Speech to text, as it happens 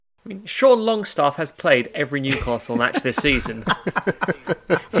I mean, Sean Longstaff has played every Newcastle match this season.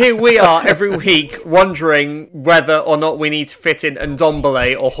 Here we are every week wondering whether or not we need to fit in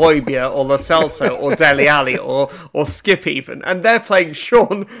Ndombele or Højbjerg or Lo Celso or Dele Alli or Skip even. And they're playing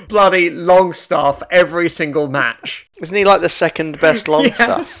Sean bloody Longstaff every single match. Isn't he like the second best Longstaff?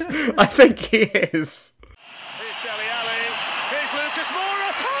 Yes, I think he is. Here's Dele Alli, here's Lucas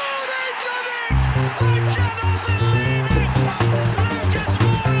Moura. Oh, they've done it! I cannot believe it! Lucas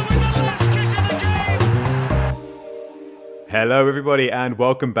Moura with the last kick of the game. Hello, everybody, and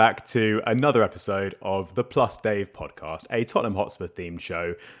welcome back to another episode of the Plus Dave podcast, a Tottenham Hotspur themed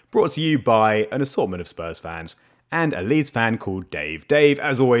show brought to you by an assortment of Spurs fans and a Leeds fan called Dave. Dave,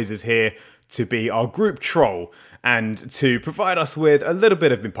 as always, is here to be our group troll and to provide us with a little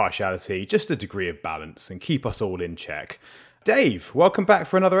bit of impartiality, just a degree of balance, and keep us all in check. Dave, welcome back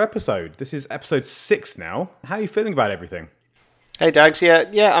for another episode. This is episode 6 now. How are you feeling about everything? Hey, Dags. Yeah,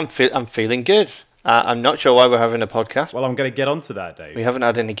 I'm feeling good. I'm not sure why we're having a podcast. Well, I'm going to get onto that, Dave. We haven't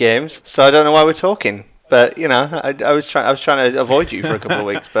had any games, so I don't know why we're talking. But you know, I was trying to avoid you for a couple of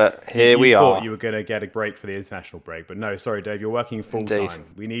weeks, but here we are. You thought you were going to get a break for the international break, but no, sorry, Dave, you're working full time.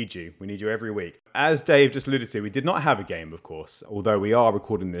 We need you. We need you every week. As Dave just alluded to, we did not have a game, of course, although we are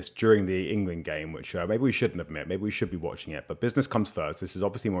recording this during the England game, which maybe we shouldn't admit. Maybe we should be watching it, but business comes first. This is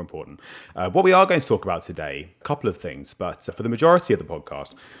obviously more important. What we are going to talk about today, a couple of things, but for the majority of the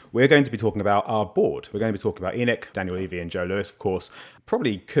podcast, we're going to be talking about our board. We're going to be talking about ENIC, Daniel Levy and Joe Lewis, of course.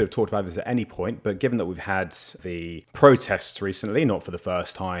 Probably could have talked about this at any point, but given that we've had the protests recently, not for the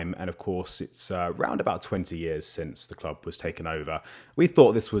first time, and of course it's around about 20 years since the club was taken over, we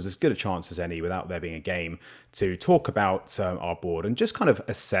thought this was as good a chance as any, without there being a game, to talk about our board and just kind of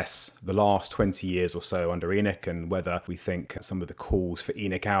assess the last 20 years or so under ENIC and whether we think some of the calls for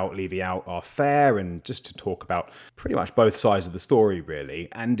ENIC out, Levy out are fair, and just to talk about pretty much both sides of the story, really.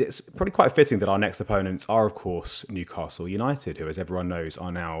 And it's probably quite fitting that our next opponents are, of course, Newcastle United, who, as everyone knows,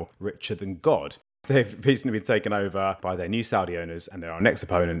 are now richer than God. They've recently been taken over by their new Saudi owners and they're our next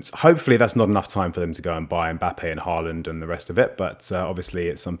opponents. Hopefully that's not enough time for them to go and buy Mbappe and Haaland and the rest of it, but obviously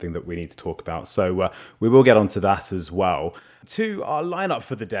it's something that we need to talk about. So we will get onto that as well. To our lineup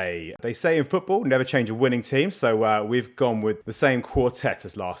for the day. They say in football, never change a winning team, so we've gone with the same quartet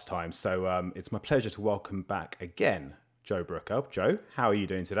as last time. So it's my pleasure to welcome back again Joe Brooker. Joe, how are you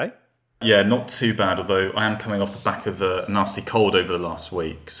doing today? Yeah, not too bad, although I am coming off the back of a nasty cold over the last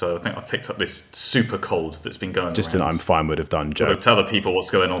week. So I think I've picked up this super cold that's been going Just around. an I'm fine would have done, Joe. Tell the people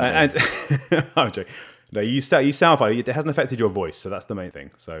what's going on. I'm joking. No, you sound fine. It hasn't affected your voice, so that's the main thing.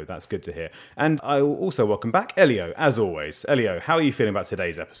 So that's good to hear. And I will also welcome back Elio, as always. Elio, how are you feeling about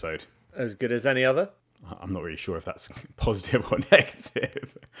today's episode? As good as any other. I'm not really sure if that's positive or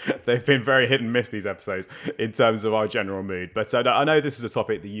negative. They've been very hit and miss, these episodes, in terms of our general mood. But I know this is a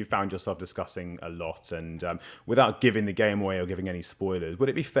topic that you found yourself discussing a lot. And without giving the game away or giving any spoilers, would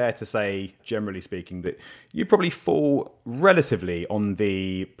it be fair to say, generally speaking, that you probably fall relatively on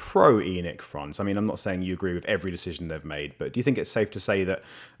the pro-ENIC front? I mean, I'm not saying you agree with every decision they've made, but do you think it's safe to say that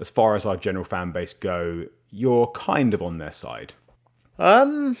as far as our general fan base go, you're kind of on their side?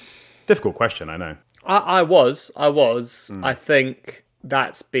 Difficult question, I know. I was. I think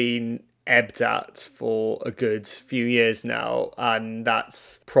that's been ebbed at for a good few years now, and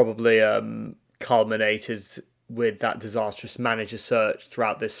that's probably culminated with that disastrous manager search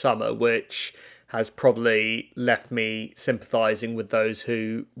throughout this summer, which has probably left me sympathising with those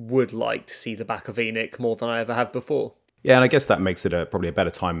who would like to see the back of ENIC more than I ever have before. Yeah, and I guess that makes it probably a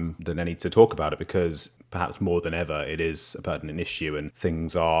better time than any to talk about it, because perhaps more than ever it is a pertinent issue and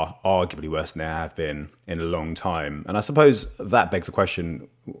things are arguably worse than they have been in a long time. And I suppose that begs the question,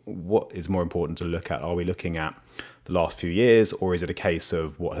 what is more important to look at? Are we looking at the last few years, or is it a case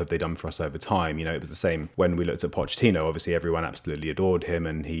of what have they done for us over time? You know, it was the same when we looked at Pochettino. Obviously, everyone absolutely adored him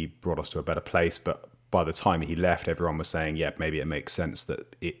and he brought us to a better place, but by the time he left, everyone was saying, yeah, maybe it makes sense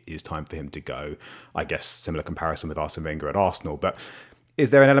that it is time for him to go. I guess similar comparison with Arsene Wenger at Arsenal. But is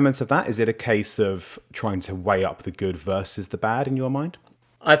there an element of that? Is it a case of trying to weigh up the good versus the bad in your mind?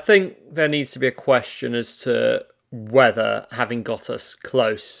 I think there needs to be a question as to whether, having got us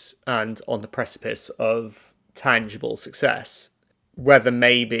close and on the precipice of tangible success, whether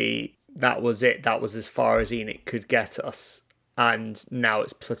maybe that was it, that was as far as ENIC could get us. And now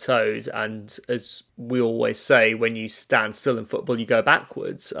it's plateaued. And as we always say, when you stand still in football, you go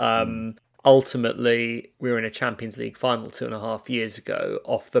backwards. ultimately we were in a Champions League final 2.5 years ago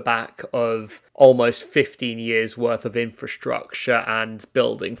off the back of almost 15 years worth of infrastructure and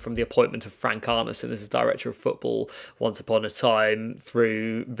building, from the appointment of Frank Arneson as director of football once upon a time,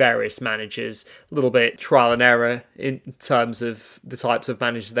 through various managers, a little bit trial and error in terms of the types of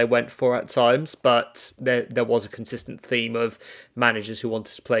managers they went for at times, but there was a consistent theme of managers who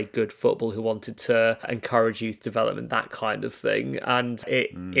wanted to play good football, who wanted to encourage youth development, that kind of thing, and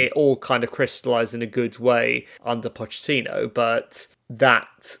it all kind of crystallised in a good way under Pochettino, but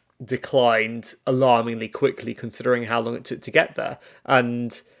that declined alarmingly quickly considering how long it took to get there,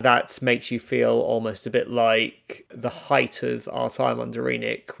 and that makes you feel almost a bit like the height of our time under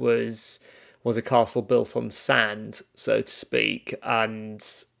ENIC was a castle built on sand, so to speak,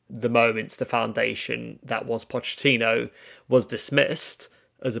 and the moment the foundation that was Pochettino was dismissed,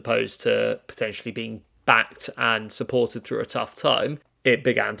 as opposed to potentially being backed and supported through a tough time, it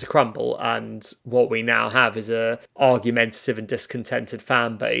began to crumble. And what we now have is a argumentative and discontented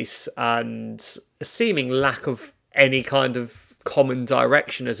fan base and a seeming lack of any kind of common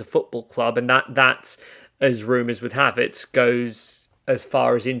direction as a football club. And that, as rumours would have it, goes as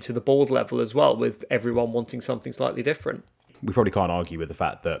far as into the board level as well, with everyone wanting something slightly different. We probably can't argue with the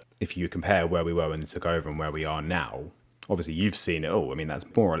fact that if you compare where we were when they took over and where we are now, obviously you've seen it all. I mean, that's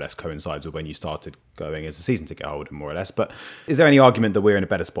more or less coincides with when you started going as a season ticket holder, more or less. But is there any argument that we're in a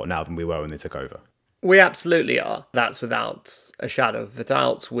better spot now than we were when they took over? We absolutely are. That's without a shadow of a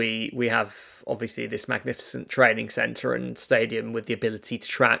doubt. We have obviously this magnificent training centre and stadium with the ability to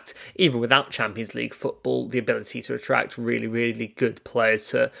attract, even without Champions League football, the ability to attract really, really good players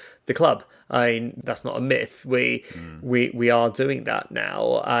to the club. I mean, that's not a myth. We are doing that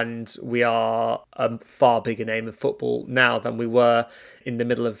now, and we are a far bigger name of football now than we were in the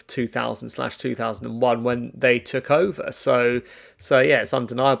middle of 2000/2001 when they took over. So yeah, it's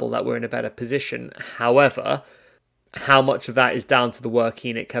undeniable that we're in a better position. However, how much of that is down to the work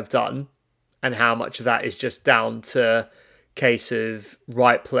ENIC have done, and how much of that is just down to case of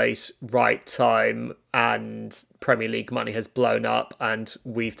right place, right time, and Premier League money has blown up and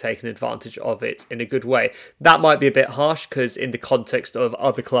we've taken advantage of it in a good way. That might be a bit harsh because in the context of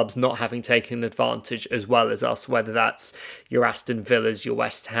other clubs not having taken advantage as well as us, whether that's your Aston Villas, your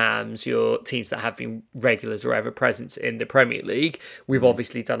West Hams, your teams that have been regulars or ever present in the Premier League, we've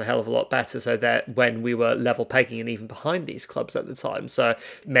obviously done a hell of a lot better, so that when we were level pegging and even behind these clubs at the time. So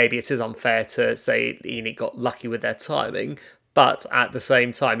maybe it is unfair to say ENIC got lucky with their timing. But at the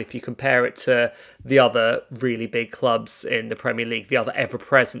same time, if you compare it to the other really big clubs in the Premier League, the other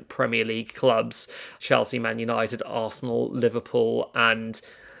ever-present Premier League clubs, Chelsea, Man United, Arsenal, Liverpool, and,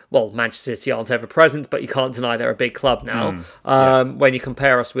 well, Manchester City aren't ever-present, but you can't deny they're a big club now. When you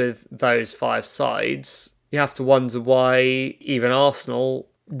compare us with those five sides, you have to wonder why even Arsenal,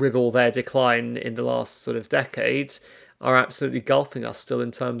 with all their decline in the last sort of decade, are absolutely gulfing us still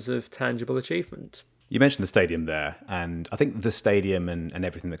in terms of tangible achievement. You mentioned the stadium there, and I think the stadium and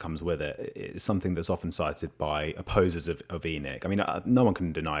everything that comes with it is something that's often cited by opposers of ENIC. I mean, no one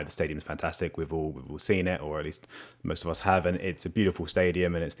can deny the stadium's fantastic. We've all seen it, or at least most of us have, and it's a beautiful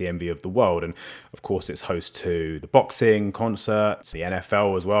stadium and it's the envy of the world. And of course, it's host to the boxing, concerts, the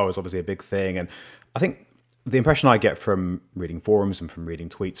NFL as well is obviously a big thing. And I think the impression I get from reading forums and from reading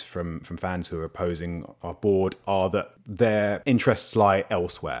tweets from fans who are opposing our board are that their interests lie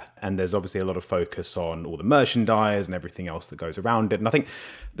elsewhere. And there's obviously a lot of focus on all the merchandise and everything else that goes around it. And I think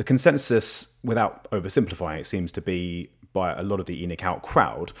the consensus, without oversimplifying it, seems to be by a lot of the ENIC out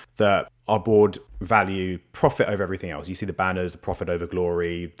crowd that our board value profit over everything else. You see the banners, the profit over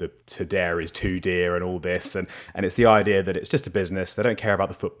glory, the to dare is too dear and all this. And it's the idea that it's just a business. They don't care about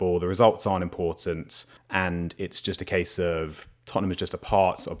the football. The results aren't important. And it's just a case of Tottenham is just a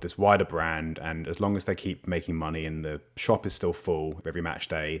part of this wider brand. And as long as they keep making money and the shop is still full every match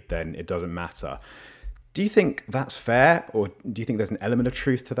day, then it doesn't matter. Do you think that's fair? Or do you think there's an element of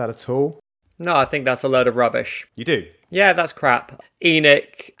truth to that at all? No, I think that's a load of rubbish. You do? Yeah, that's crap.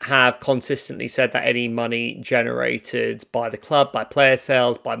 ENIC have consistently said that any money generated by the club, by player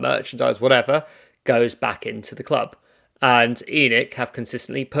sales, by merchandise, whatever, goes back into the club. And ENIC have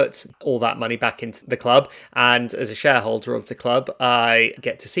consistently put all that money back into the club. And as a shareholder of the club, I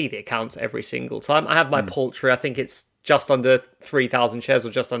get to see the accounts every single time. I have my paltry, I think it's just under 3,000 shares or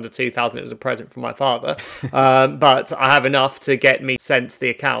just under 2,000. It was a present from my father. But I have enough to get me sent the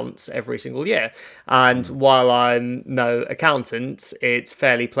accounts every single year. And while I'm no accountant, it's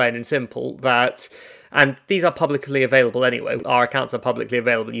fairly plain and simple that... And these are publicly available anyway. Our accounts are publicly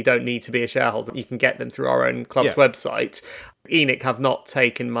available. You don't need to be a shareholder. You can get them through our own club's website. ENIC have not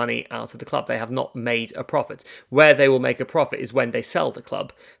taken money out of the club. They have not made a profit. Where they will make a profit is when they sell the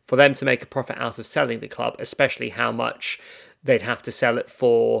club. For them to make a profit out of selling the club, especially how much they'd have to sell it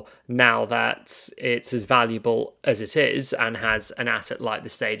for now that it's as valuable as it is and has an asset like the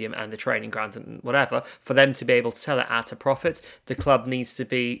stadium and the training ground and whatever, for them to be able to sell it at a profit, the club needs to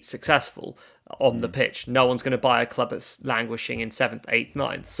be successful on the pitch. No one's going to buy a club that's languishing in 7th, 8th,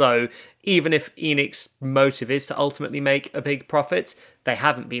 9th. So even if ENIC's motive is to ultimately make a big profit, they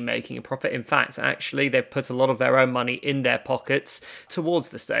haven't been making a profit. In fact, actually, they've put a lot of their own money in their pockets towards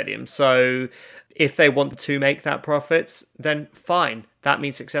the stadium. So if they want to make that profit, then fine. That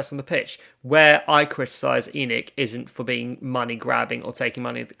means success on the pitch. Where I criticise ENIC isn't for being money grabbing or taking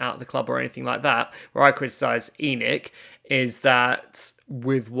money out of the club or anything like that. Where I criticise ENIC is that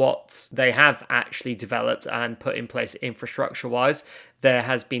with what they have actually developed and put in place infrastructure-wise, there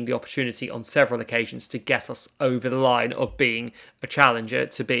has been the opportunity on several occasions to get us over the line of being a challenger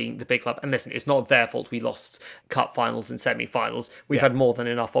to being the big club. And listen, it's not their fault we lost cup finals and semi-finals. We've had more than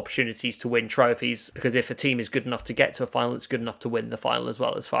enough opportunities to win trophies, because if a team is good enough to get to a final, it's good enough to win the final as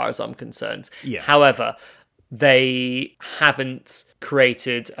well, as far as I'm concerned. Yeah. However, they haven't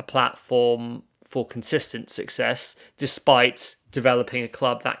created a platform for consistent success, despite developing a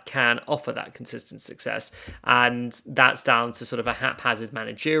club that can offer that consistent success. And that's down to sort of a haphazard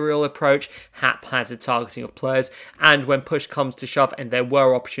managerial approach, haphazard targeting of players. And when push comes to shove and there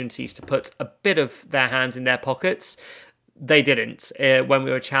were opportunities to put a bit of their hands in their pockets, they didn't. When we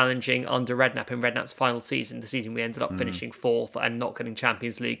were challenging under Redknapp in Redknapp's final season, the season we ended up finishing 4th and not getting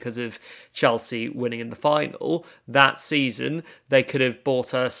Champions League because of Chelsea winning in the final, that season they could have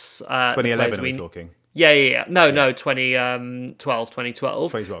bought us 2011 we're talking. Yeah. No, 2012.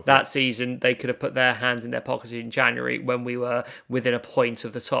 2012, that season, they could have put their hands in their pockets in January when we were within a point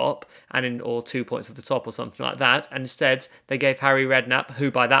of the top, or 2 points of the top or something like that. And instead, they gave Harry Redknapp,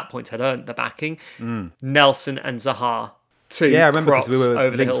 who by that point had earned the backing, Nelson and Zaha. I remember, because we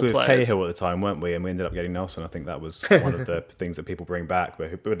were linked with players. Cahill at the time, weren't we? And we ended up getting Nelson. I think that was one of the things that people bring back,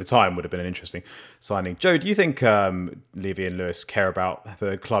 but at the time would have been an interesting signing. Joe, do you think Levy and Lewis care about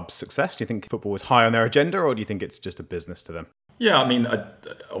the club's success? Do you think football is high on their agenda, or do you think it's just a business to them? Yeah, I mean,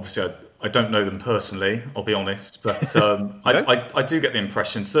 obviously I don't know them personally, I'll be honest, but I do get the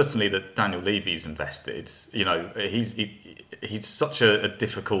impression, certainly, that Daniel Levy's invested. You know, he's such a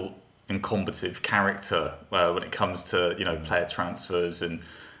difficult and combative character when it comes to, you know, player transfers and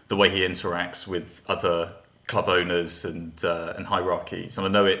the way he interacts with other club owners and hierarchies. And I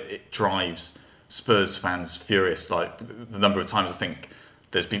know it drives Spurs fans furious. Like the number of times I think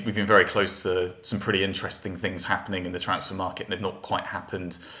we've been very close to some pretty interesting things happening in the transfer market, and they've not quite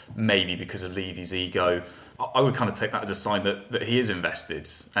happened, maybe because of Levy's ego. I would kind of take that as a sign that he is invested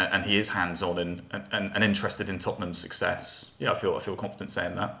and he is hands-on and interested in Tottenham's success. Yeah, I feel confident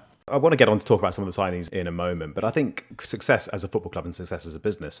saying that. I want to get on to talk about some of the signings in a moment, but I think success as a football club and success as a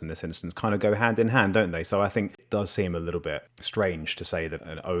business in this instance kind of go hand in hand, don't they? So I think it does seem a little bit strange to say that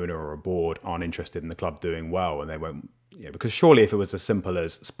an owner or a board aren't interested in the club doing well, and they won't. Because surely if it was as simple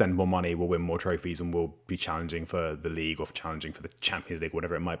as spend more money, we'll win more trophies and we'll be challenging for the league or challenging for the Champions League,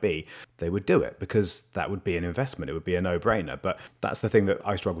 whatever it might be, they would do it, because that would be an investment. It would be a no-brainer. But that's the thing that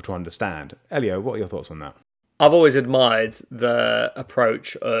I struggle to understand. Elio, what are your thoughts on that? I've always admired the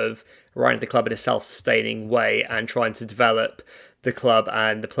approach of running the club in a self-sustaining way and trying to develop the club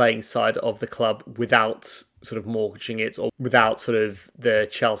and the playing side of the club without sort of mortgaging it, or without sort of the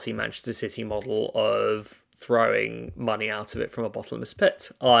Chelsea, Manchester City model of throwing money out of it from a bottomless pit.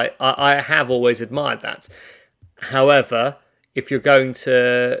 I have always admired that. However, if you're going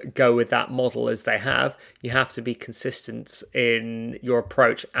to go with that model as they have, you have to be consistent in your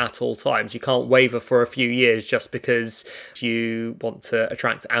approach at all times. You can't waver for a few years just because you want to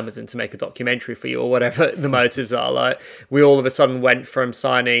attract Amazon to make a documentary for you or whatever the motives are. Like, we all of a sudden went from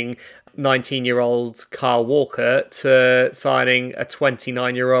signing 19-year-old Kyle Walker to signing a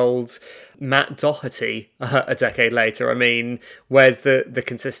 29-year-old Matt Doherty a decade later. I mean, where's the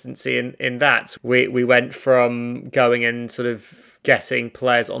consistency in that? We went from going and sort of getting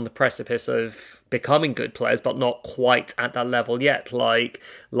players on the precipice of becoming good players, but not quite at that level yet, like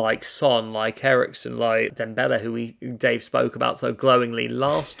Son, like Eriksen, like Dembele, who Dave spoke about so glowingly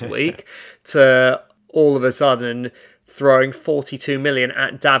last week, to all of a sudden throwing 42 million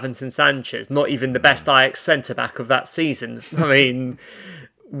at Davinson Sanchez, not even the best Ajax centre-back of that season. I mean,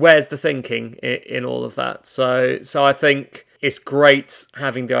 where's the thinking in all of that? So I think it's great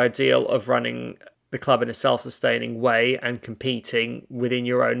having the ideal of running the club in a self-sustaining way and competing within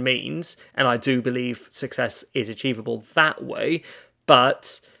your own means. And I do believe success is achievable that way.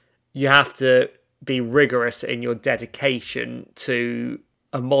 But you have to be rigorous in your dedication to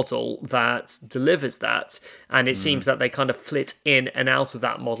a model that delivers that, and it seems that they kind of flit in and out of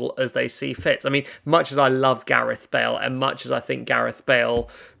that model as they see fit. I mean, much as I love Gareth Bale, and much as I think Gareth Bale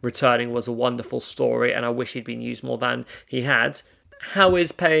returning was a wonderful story, and I wish he'd been used more than he had, how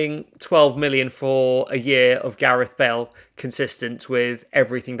is paying 12 million for a year of Gareth Bale consistent with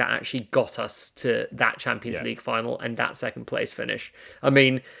everything that actually got us to that Champions League final and that second place finish? I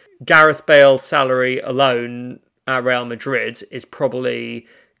mean, Gareth Bale's salary alone at Real Madrid is probably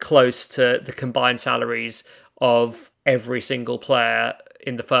close to the combined salaries of every single player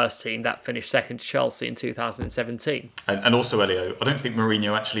in the first team that finished second to Chelsea in 2017. And also, Elio, I don't think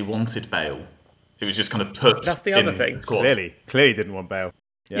Mourinho actually wanted Bale. It was just kind of put. That's the other in thing. the squad. Clearly didn't want Bale.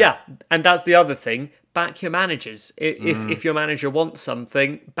 Yeah, and that's the other thing. Back your managers. If your manager wants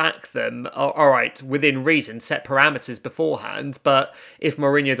something, back them. All right, within reason, set parameters beforehand. But if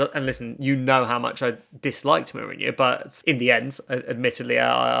Mourinho does, and listen, you know how much I disliked Mourinho, but in the end, admittedly,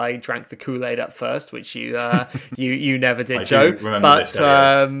 I drank the Kool-Aid at first, which you you never did, Joe. Remember this,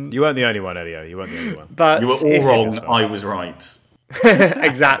 Elio. You weren't the only one, Elio. You weren't the only one. But You were all wrong. I was right.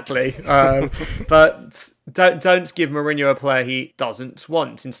 Exactly. But don't give Mourinho a player he doesn't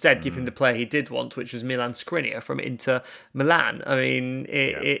want. Instead, give him the player he did want, which was Milan Skriniar from Inter Milan. I mean,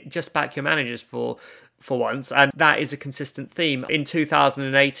 it just back your managers for once, and that is a consistent theme. In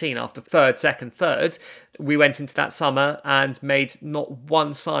 2018, after second, third, we went into that summer and made not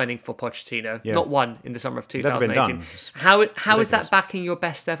one signing for Pochettino. Not one in the summer of 2018. How is that backing your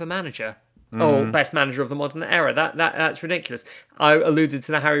best ever manager? Or best manager of the modern era. That's ridiculous. I alluded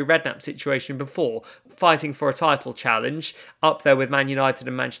to the Harry Redknapp situation before, fighting for a title challenge up there with Man United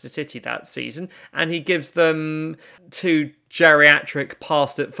and Manchester City that season, and he gives them two geriatric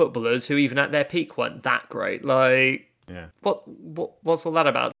past-it footballers who even at their peak weren't that great. Like, what's all that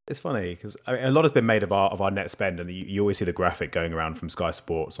about? It's funny because a lot has been made of our net spend, and you always see the graphic going around from Sky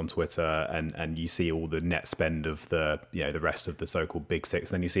Sports on Twitter, and you see all the net spend of the rest of the so-called Big Six.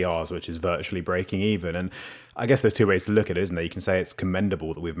 And then you see ours, which is virtually breaking even. And I guess there's two ways to look at it, isn't there? You can say it's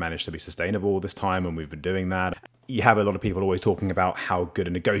commendable that we've managed to be sustainable this time, and we've been doing that. You have a lot of people always talking about how good a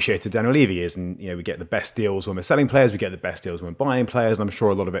negotiator Daniel Levy is, and we get the best deals when we're selling players, we get the best deals when we're buying players, and I'm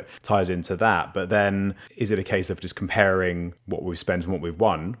sure a lot of it ties into that. But then, is it a case of just comparing what we've spent and what we've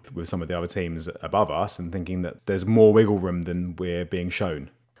won with some of the other teams above us, and thinking that there's more wiggle room than we're being shown?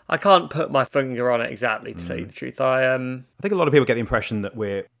 I can't put my finger on it exactly, to tell you the truth. I think a lot of people get the impression that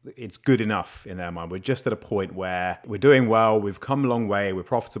it's good enough in their mind. We're just at a point where we're doing well, we've come a long way, we're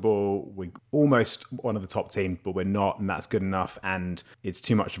profitable, we're almost one of the top teams, but we're not, and that's good enough, and it's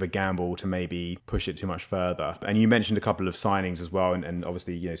too much of a gamble to maybe push it too much further. And you mentioned a couple of signings as well, and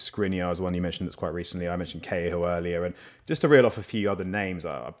obviously, Skriniar is one you mentioned that's quite recently. I mentioned Cahill earlier, and just to reel off a few other names,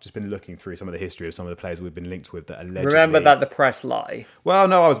 I've just been looking through some of the history of some of the players we've been linked with that allegedly... Remember that the press lie. Well,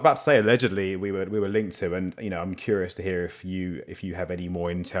 no, I was about to say allegedly we were linked to, and I'm curious to hear if you have any more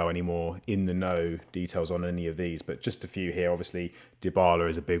intel, any more in the know details on any of these. But just a few here. Obviously, Dybala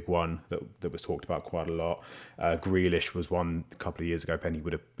is a big one that was talked about quite a lot. Grealish was one a couple of years ago. Penny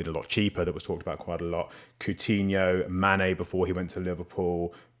would have been a lot cheaper. That was talked about quite a lot. Coutinho, Mane before he went to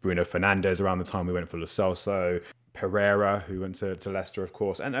Liverpool. Bruno Fernandes around the time we went for Lo Celso. Pereira, who went to Leicester, of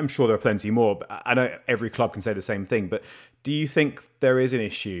course, and I'm sure there are plenty more. But I know every club can say the same thing, but do you think there is an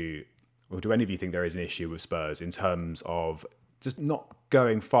issue, or do any of you think there is an issue with Spurs in terms of just not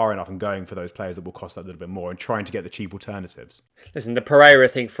going far enough and going for those players that will cost that little bit more and trying to get the cheap alternatives? Listen, the Pereira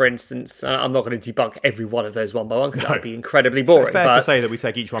thing, for instance, I'm not going to debunk every one of those one by one because that would be incredibly boring. Fair to say that we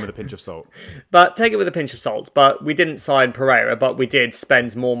take each one with a pinch of salt. But take it with a pinch of salt. But we didn't sign Pereira, but we did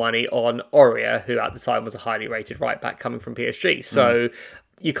spend more money on Aurier, who at the time was a highly rated right back coming from PSG. So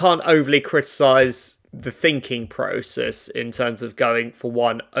you can't overly criticise the thinking process in terms of going for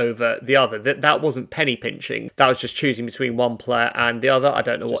one over the other. That wasn't penny pinching. That was just choosing between one player and the other. I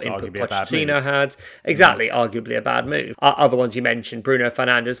don't know what input Pochettino had. Exactly, arguably a bad move. Other ones you mentioned, Bruno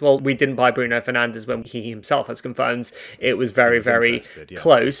Fernandes. Well, we didn't buy Bruno Fernandes when he himself has confirmed it was very, very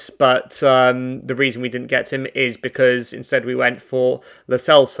close. But the reason we didn't get him is because instead we went for Lo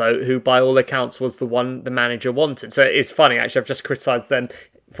Celso, who by all accounts was the one the manager wanted. So it's funny, actually. I've just criticised them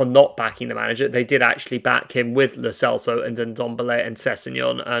for not backing the manager. They did actually back him with Lo Celso and Ndombele and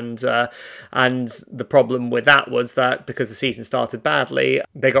Sessegnon, and the problem with that was that because the season started badly,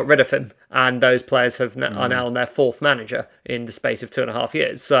 they got rid of him, and those players are now on their fourth manager in the space of 2.5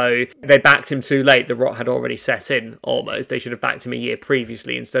 years. So they backed him too late. The rot had already set in almost. They should have backed him a year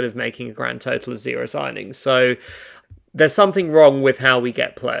previously instead of making a grand total of 0 signings. So there's something wrong with how we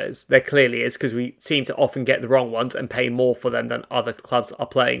get players. There clearly is, because we seem to often get the wrong ones and pay more for them than other clubs are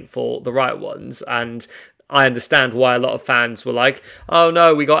playing for the right ones. And I understand why a lot of fans were like, oh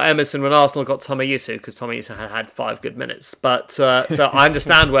no, we got Emerson when Arsenal got Tomiyasu, because Tomiyasu had 5 good minutes. But so I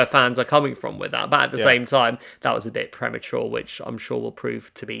understand where fans are coming from with that. But at the same time, that was a bit premature, which I'm sure will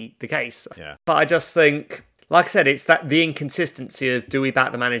prove to be the case. Yeah. But I just think, like I said, it's that the inconsistency of, do we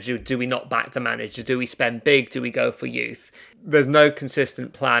back the manager, do we not back the manager, do we spend big, do we go for youth? There's no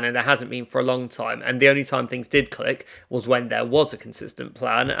consistent plan, and there hasn't been for a long time. And the only time things did click was when there was a consistent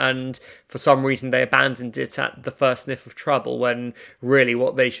plan, and for some reason they abandoned it at the first sniff of trouble, when really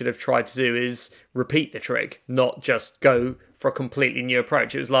what they should have tried to do is repeat the trick, not just go for a completely new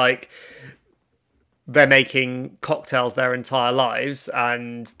approach. It was like they're making cocktails their entire lives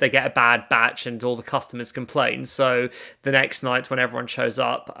and they get a bad batch and all the customers complain. So the next night when everyone shows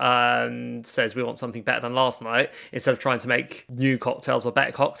up and says we want something better than last night, instead of trying to make new cocktails or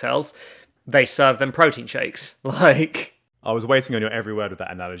better cocktails, they serve them protein shakes. Like, I was waiting on your every word with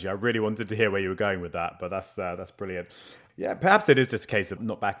that analogy. I really wanted to hear where you were going with that, but that's brilliant. Yeah, perhaps it is just a case of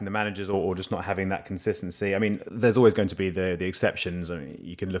not backing the managers or just not having that consistency. I mean, there's always going to be the exceptions. I mean,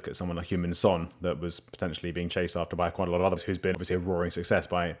 you can look at someone like Heung-min Son that was potentially being chased after by quite a lot of others, who's been obviously a roaring success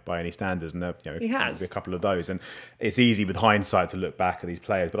by any standards, and he has a couple of those. And it's easy with hindsight to look back at these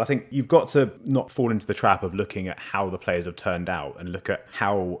players, but I think you've got to not fall into the trap of looking at how the players have turned out and look at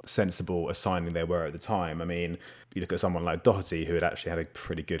how sensible a signing they were at the time. I mean, you look at someone like Doherty, who had actually had a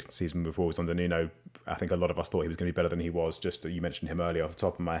pretty good season with Wolves under Nuno. I think a lot of us thought he was going to be better than he was. Just you mentioned him earlier off the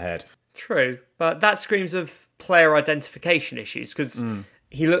top of my head. True, but that screams of player identification issues, because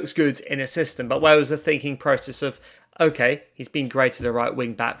he looks good in a system, but where was the thinking process of, okay, he's been great as a right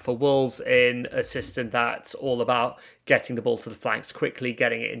wing back for Wolves in a system that's all about getting the ball to the flanks quickly,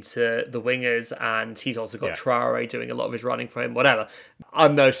 getting it into the wingers, and he's also got Traore doing a lot of his running for him, whatever.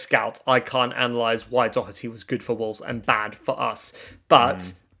 I'm no scout. I can't analyse why Doherty was good for Wolves and bad for us.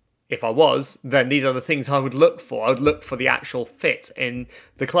 But if I was, then these are the things I would look for. I would look for the actual fit in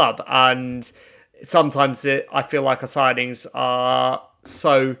the club. And sometimes I feel like our signings are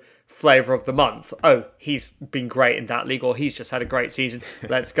so flavour of the month. Oh, he's been great in that league, or he's just had a great season,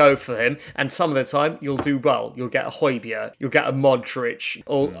 let's go for him. And some of the time you'll do well. You'll get a Højbjerg, you'll get a Modric,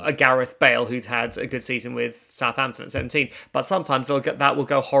 or a Gareth Bale who'd had a good season with Southampton at 17. But sometimes that will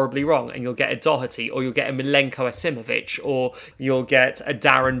go horribly wrong, and you'll get a Doherty, or you'll get a Milenko Asimovic, or you'll get a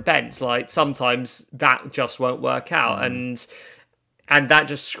Darren Bent. Like, sometimes that just won't work out. And that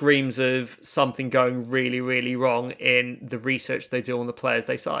just screams of something going really, really wrong in the research they do on the players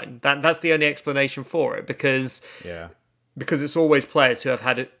they sign. That's the only explanation for it, because it's always players who have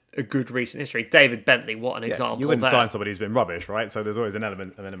had a good recent history. David Bentley, what an example. You wouldn't sign somebody who's been rubbish, right? So there's always an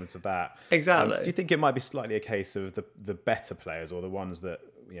element of that. Exactly. Do you think it might be slightly a case of the better players, or the ones that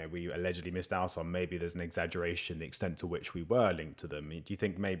we allegedly missed out on? Maybe there's an exaggeration the extent to which we were linked to them. Do you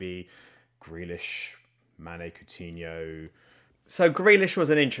think maybe Grealish, Mane, Coutinho? So Grealish was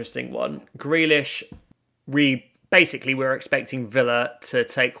an interesting one. Grealish, we were expecting Villa to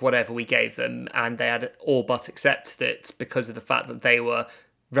take whatever we gave them, and they had all but accepted it because of the fact that they were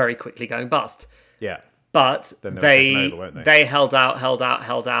very quickly going bust. Yeah. But they held out,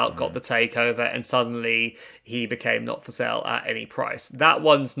 got the takeover, and suddenly he became not for sale at any price. That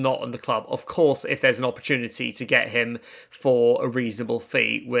one's not on the club. Of course, if there's an opportunity to get him for a reasonable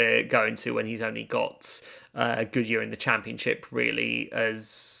fee, we're going to, when he's only got a good year in the Championship, really,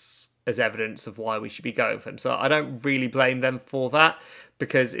 as evidence of why we should be going for him. So I don't really blame them for that,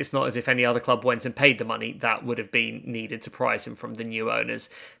 because it's not as if any other club went and paid the money that would have been needed to prize him from the new owner's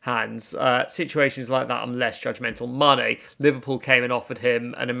hands. Situations like that, I'm less judgmental. Mane, Liverpool came and offered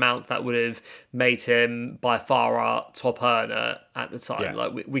him an amount that would have made him by far our top earner at the time. Yeah.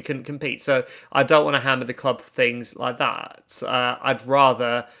 Like, we couldn't compete. So I don't want to hammer the club for things like that. I'd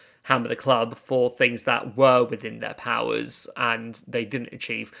rather hammer the club for things that were within their powers and they didn't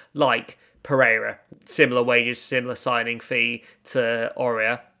achieve, like Pereira, similar wages, similar signing fee to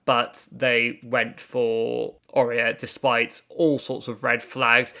Aurier, but they went for Aurier despite all sorts of red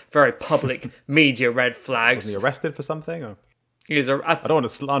flags, very public media red flags. Was he arrested for something? Or? I don't want to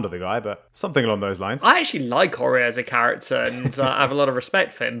slander the guy, but something along those lines. I actually like Aurier as a character, and I have a lot of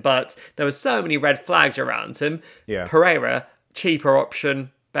respect for him, but there were so many red flags around him. Yeah. Pereira, cheaper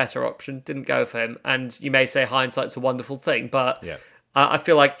option, better option, didn't go for him. And you may say hindsight's a wonderful thing, but I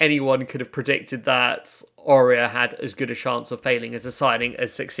feel like anyone could have predicted that Aurier had as good a chance of failing as a signing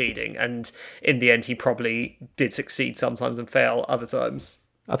as succeeding. And in the end, he probably did succeed sometimes and fail other times.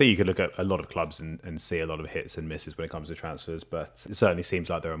 I think you could look at a lot of clubs and see a lot of hits and misses when it comes to transfers, but it certainly seems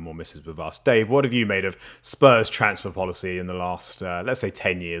like there are more misses with us. Dave, what have you made of Spurs' transfer policy in the last, let's say,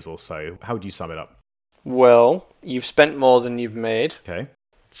 10 years or so? How would you sum it up? Well, you've spent more than you've made. Okay.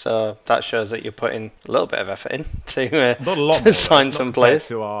 So that shows that you're putting a little bit of effort in to, Not a lot to more, sign not some compared players.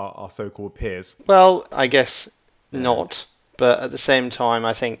 to our so-called peers. Well, I guess not. But at the same time,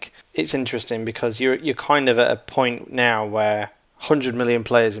 I think it's interesting because you're kind of at a point now where 100 million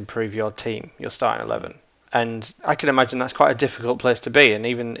players improve your team, your starting 11. And I can imagine that's quite a difficult place to be. And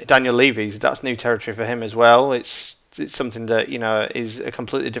even Daniel Levy's, that's new territory for him as well. It's something that, is a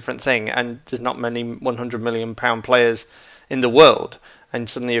completely different thing. And there's not many 100 million pound players in the world. And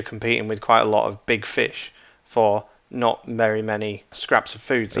suddenly you're competing with quite a lot of big fish for not very many scraps of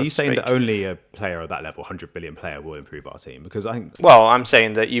food. Are you saying that only a player of that level, 100 billion player, will improve our team? Because I think... Well, I'm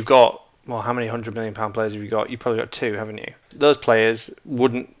saying that you've got... Well, how many 100 million pound players have you got? You've probably got 2, haven't you? Those players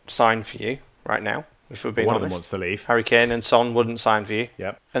wouldn't sign for you right now, if we're being one honest. of them wants to leave. Harry Kane and Son wouldn't sign for you.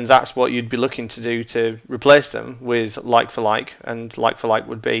 Yep. And that's what you'd be looking to do to replace them with like for like, and like for like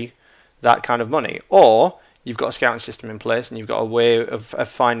would be that kind of money. Or you've got a scouting system in place and you've got a way of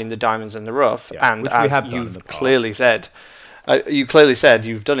finding the diamonds in the rough. Yeah, and which we as have done in you've the past. clearly said,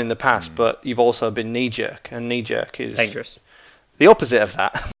 you've done in the past, but you've also been knee-jerk, and knee-jerk is Dangerous. the opposite of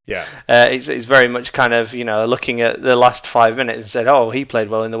that. Yeah. It's very much kind of, looking at the last 5 minutes and said, oh, he played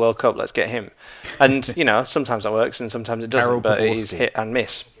well in the World Cup, let's get him. And, sometimes that works and sometimes it doesn't, Carol but it Poborski. is hit and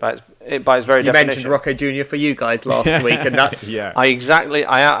miss by its very You definition. mentioned Rocco Jr. for you guys last week, and that's Yeah. I don't want a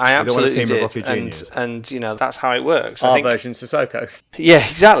absolutely team of did. Rocky Juniors. And that's how it works. I our think, version Sissoko. yeah,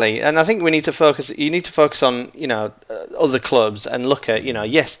 exactly. And I think you need to focus on, other clubs and look at,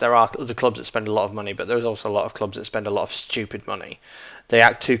 yes, there are other clubs that spend a lot of money, but there's also a lot of clubs that spend a lot of stupid money. They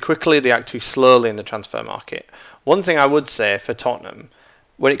act too quickly, they act too slowly in the transfer market. One thing I would say for Tottenham,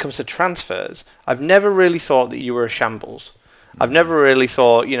 when it comes to transfers, I've never really thought that you were a shambles. I've never really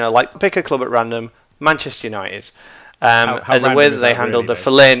thought, pick a club at random, Manchester United. How And the way random that is they that handled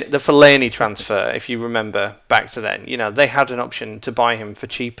really, the Fellaini transfer, if you remember back to then, they had an option to buy him for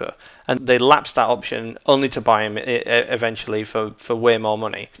cheaper, and they lapsed that option only to buy him eventually for way more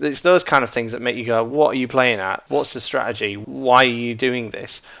money. It's those kind of things that make you go, what are you playing at? What's the strategy? Why are you doing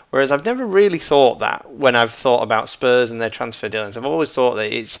this? Whereas I've never really thought that when I've thought about Spurs and their transfer dealings. I've always thought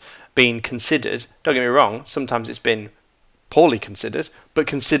that it's been considered. Don't get me wrong, sometimes it's been poorly considered, but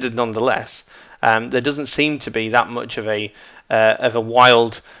considered nonetheless. There doesn't seem to be that much of a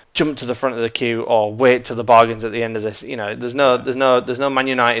wild jump to the front of the queue or wait till the bargains at the end of this. There's no Man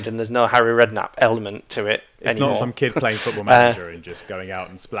United and there's no Harry Redknapp element to it It's anymore. not some kid playing Football Manager and just going out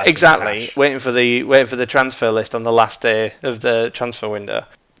and splashing Exactly, cash. waiting for the transfer list on the last day of the transfer window.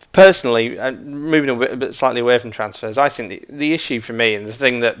 Personally, moving a bit slightly away from transfers, I think the issue for me and the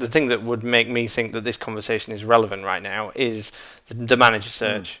thing that would make me think that this conversation is relevant right now is the manager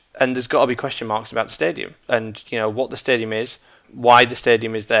search. And there's got to be question marks about the stadium and what the stadium is, why the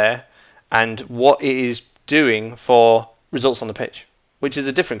stadium is there, and what it is doing for results on the pitch, which is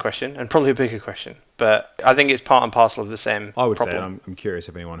a different question and probably a bigger question. But I think it's part and parcel of the same I would problem. say, and I'm curious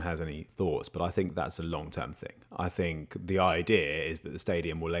if anyone has any thoughts, but I think that's a long-term thing. I think the idea is that the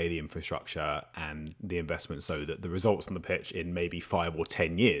stadium will lay the infrastructure and the investment so that the results on the pitch in maybe 5 or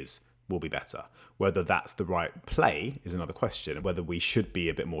 10 years will be better. Whether that's the right play is another question. Whether we should be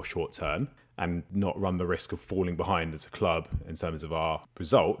a bit more short-term and not run the risk of falling behind as a club in terms of our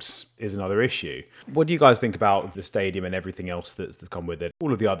results is another issue. What do you guys think about the stadium and everything else that's come with it?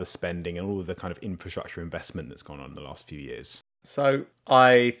 All of the other spending and all of the kind of infrastructure investment that's gone on in the last few years. So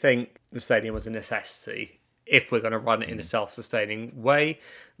I think the stadium was a necessity. If we're going to run it in a self-sustaining way,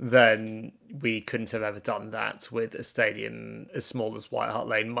 then we couldn't have ever done that with a stadium as small as White Hart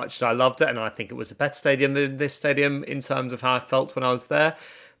Lane, much as I loved it. And I think it was a better stadium than this stadium in terms of how I felt when I was there.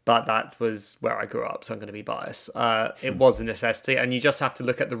 But that was where I grew up, so I'm going to be biased. It was a necessity, and you just have to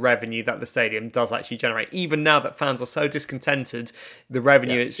look at the revenue that the stadium does actually generate. Even now that fans are so discontented, the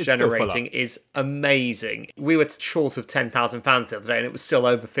revenue it's still full generating up. is amazing. We were short of 10,000 fans the other day, and it was still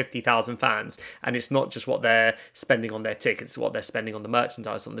over 50,000 fans. And it's not just what they're spending on their tickets, it's what they're spending on the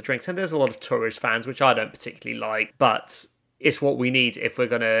merchandise, on the drinks. And there's a lot of tourist fans, which I don't particularly like, but it's what we need if we're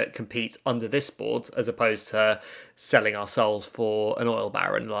going to compete under this board, as opposed to selling our souls for an oil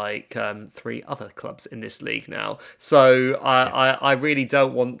baron like 3 other clubs in this league now. So I really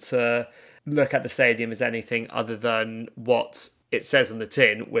don't want to look at the stadium as anything other than what it says on the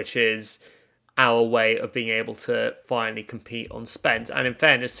tin, which is our way of being able to finally compete on spend. And in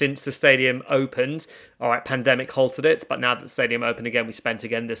fairness, since the stadium opened, all right, pandemic halted it, but now that the stadium opened again, we spent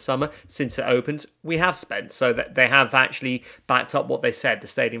again this summer. Since it opened, we have spent. So that they have actually backed up what they said. The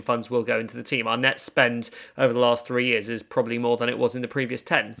stadium funds will go into the team. Our net spend over the last 3 years is probably more than it was in the previous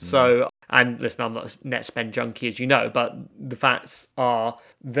 10. So, and listen, I'm not a net spend junkie, as you know, but the facts are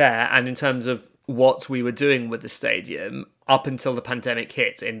there. And in terms of what we were doing with the stadium, up until the pandemic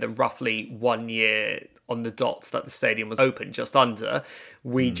hit in the roughly 1 year on the dot that the stadium was open, just under,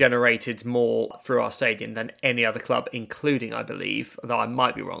 we generated more through our stadium than any other club, including, I believe, though I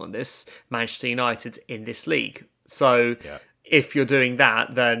might be wrong on this, Manchester United in this league. So if you're doing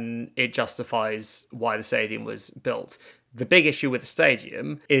that, then it justifies why the stadium was built. The big issue with the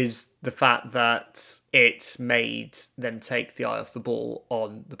stadium is the fact that it made them take the eye off the ball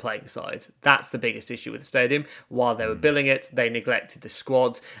on the playing side. That's the biggest issue with the stadium. While they were billing it, they neglected the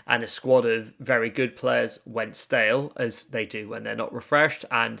squad, and a squad of very good players went stale, as they do when they're not refreshed,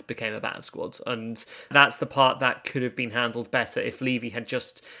 and became a bad squad. And that's the part that could have been handled better if Levy had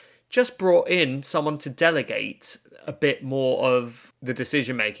just brought in someone to delegate a bit more of the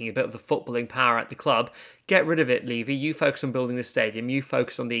decision-making, a bit of the footballing power at the club. Get rid of it, Levy. You focus on building the stadium. You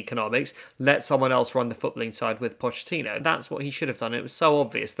focus on the economics. Let someone else run the footballing side with Pochettino. That's what he should have done. It was so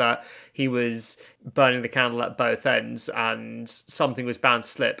obvious that he was burning the candle at both ends and something was bound to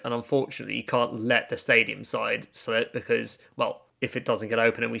slip. And unfortunately, you can't let the stadium side slip because, well, if it doesn't get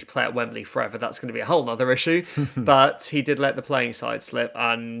open and we play at Wembley forever, that's going to be a whole nother issue. But he did let the playing side slip,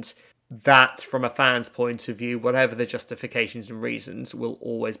 and that, from a fan's point of view, whatever the justifications and reasons, will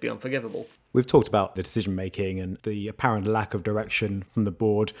always be unforgivable. We've talked about the decision-making and the apparent lack of direction from the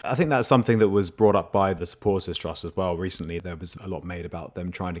board. I think that's something that was brought up by the Supporters Trust as well. Recently, there was a lot made about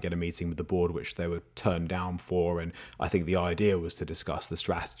them trying to get a meeting with the board, which they were turned down for. And I think the idea was to discuss the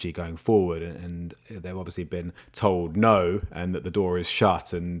strategy going forward. And they've obviously been told no, and that the door is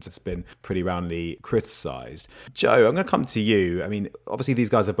shut, and it's been pretty roundly criticised. Joe, I'm going to come to you. I mean, obviously, these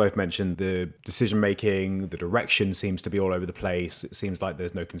guys have both mentioned the decision-making, the direction seems to be all over the place. It seems like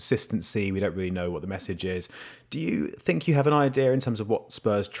there's no consistency. We don't really know what the message is. Do you think you have an idea in terms of what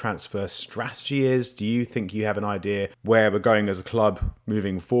Spurs' transfer strategy is? Do you think you have an idea where we're going as a club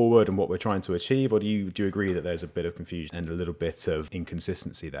moving forward and what we're trying to achieve? Or do you agree that there's a bit of confusion and a little bit of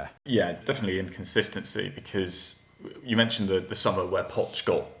inconsistency there? Yeah, definitely inconsistency, because you mentioned the summer where Poch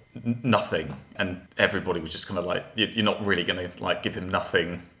got nothing and everybody was just kind of like, you're not really going to like give him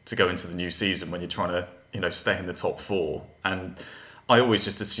nothing to go into the new season when you're trying to stay in the top four. And I always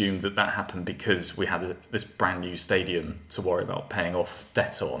just assumed that happened because we had this brand new stadium to worry about paying off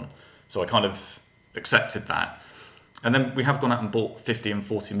debt on. So I kind of accepted that. And then we have gone out and bought 50 and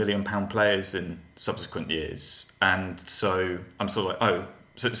 40 million pound players in subsequent years. And so I'm sort of like,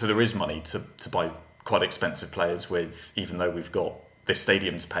 so there is money to buy quite expensive players with, even though we've got this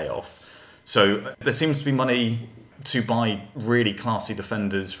stadium to pay off. So there seems to be money to buy really classy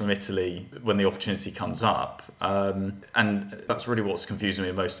defenders from Italy when the opportunity comes up. And that's really what's confusing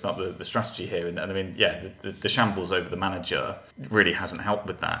me most about the strategy here. And I mean, yeah, the shambles over the manager really hasn't helped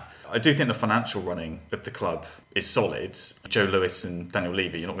with that. I do think the financial running of the club is solid. Joe Lewis and Daniel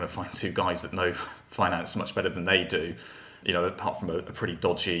Levy, you're not going to find two guys that know finance much better than they do. Apart from a pretty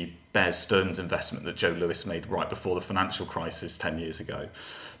dodgy Bear Stearns investment that Joe Lewis made right before the financial crisis 10 years ago.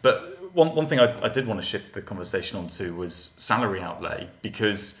 But one thing I did want to shift the conversation onto was salary outlay,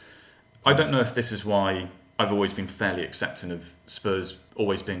 because I don't know if this is why I've always been fairly accepting of Spurs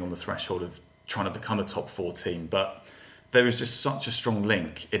always being on the threshold of trying to become a top four team, but there is just such a strong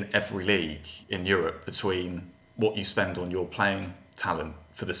link in every league in Europe between what you spend on your playing talent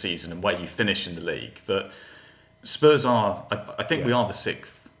for the season and where you finish in the league, that Spurs are, I think we are the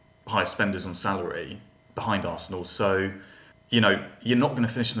sixth highest spenders on salary behind Arsenal. So, you're not going to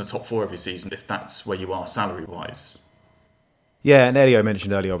finish in the top four every season if that's where you are salary-wise. Yeah, and Elio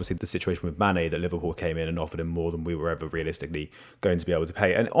mentioned earlier, obviously, the situation with Mane, that Liverpool came in and offered him more than we were ever realistically going to be able to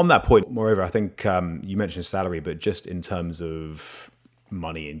pay. And on that point, moreover, I think you mentioned salary, but just in terms of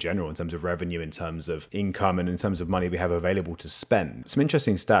money in general, in terms of revenue, in terms of income, and in terms of money we have available to spend. Some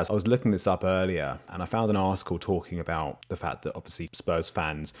interesting stats. I was looking this up earlier and I found an article talking about the fact that obviously Spurs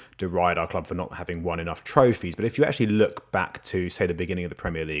fans deride our club for not having won enough trophies. But if you actually look back to, say, the beginning of the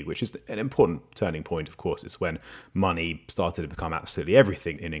Premier League, which is an important turning point, of course, it's when money started to become absolutely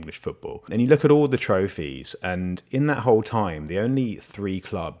everything in English football. And you look at all the trophies, and in that whole time, the only three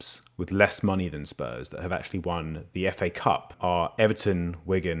clubs with less money than Spurs that have actually won the FA Cup are Everton,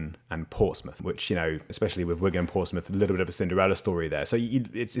 Wigan and Portsmouth, which, you know, especially with Wigan and Portsmouth, a little bit of a Cinderella story there. So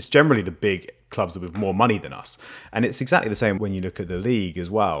it's generally the big clubs with more money than us. And it's exactly the same when you look at the league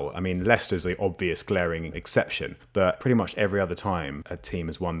as well. I mean, Leicester's the obvious glaring exception, but pretty much every other time a team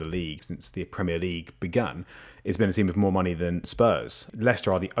has won the league since the Premier League began, it's been a team with more money than Spurs.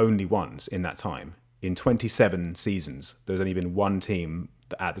 Leicester are the only ones in that time. In 27 seasons, there's only been one team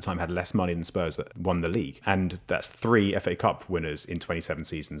that at the time had less money than Spurs that won the league. And that's 3 FA Cup winners in 27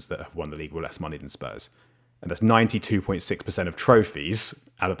 seasons that have won the league with less money than Spurs. And that's 92.6% of trophies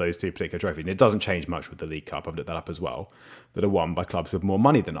out of those 2 particular trophies. And it doesn't change much with the League Cup, I've looked that up as well, that are won by clubs with more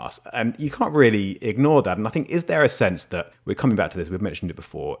money than us. And you can't really ignore that. And I think, is there a sense that, we're coming back to this, we've mentioned it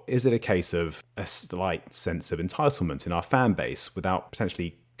before, is it a case of a slight sense of entitlement in our fan base without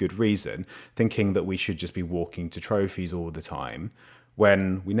potentially good reason, thinking that we should just be walking to trophies all the time,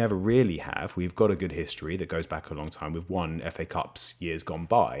 when we never really have? We've got a good history that goes back a long time. We've won FA Cups years gone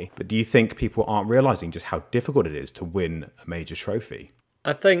by. But do you think people aren't realising just how difficult it is to win a major trophy?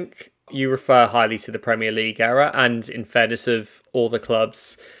 I think you refer highly to the Premier League era, and in fairness of all the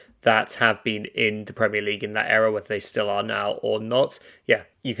clubs that have been in the Premier League in that era, whether they still are now or not. Yeah,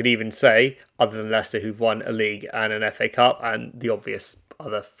 you could even say, other than Leicester, who've won a league and an FA Cup, and the obvious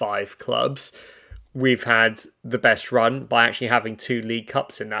other 5 clubs, we've had the best run by actually having 2 League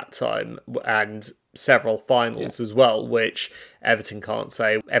Cups in that time and several finals as well, which Everton can't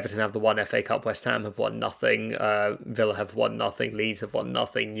say. Everton have the 1 FA Cup, West Ham have won nothing, Villa have won nothing, Leeds have won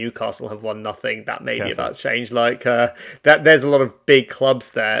nothing, Newcastle have won nothing. That may be about to change. That there's a lot of big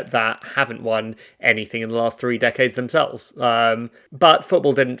clubs there that haven't won anything in the last 3 decades themselves. But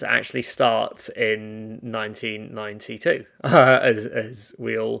football didn't actually start in 1992, as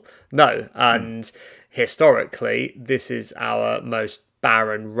we all know. And historically, this is our most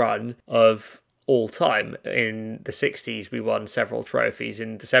barren run of all time. In the 60s we won several trophies,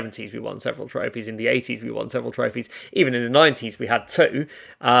 in the 70s we won several trophies, in the 80s we won several trophies, even in the 90s we had 2,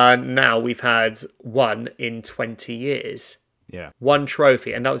 now we've had 1 in 20 years. 1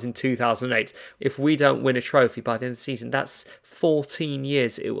 trophy, and that was in 2008. If we don't win a trophy by the end of the season, that's 14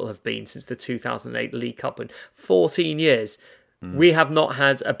 years it will have been since the 2008 League Cup win. 14 years. We have not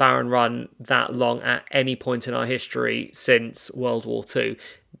had a barren run that long at any point in our history since World War II.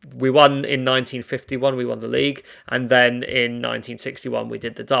 We won in 1951, we won the league, and then in 1961 we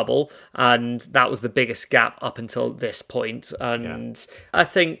did the double, and that was the biggest gap up until this point. And I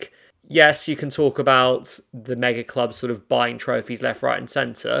think, yes, you can talk about the mega clubs sort of buying trophies left, right and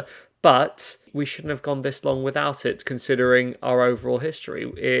centre, but we shouldn't have gone this long without it, considering our overall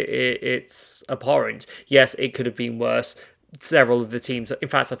history. It's abhorrent. Yes, it could have been worse. Several of the teams, in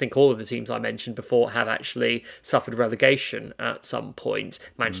fact, I think all of the teams I mentioned before have actually suffered relegation at some point.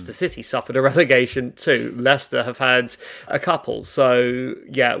 Manchester City suffered a relegation too. Leicester have had a couple. So,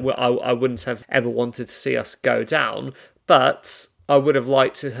 yeah, I wouldn't have ever wanted to see us go down, but I would have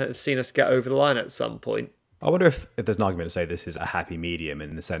liked to have seen us get over the line at some point. I wonder if there's an argument to say this is a happy medium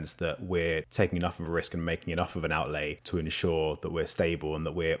in the sense that we're taking enough of a risk and making enough of an outlay to ensure that we're stable and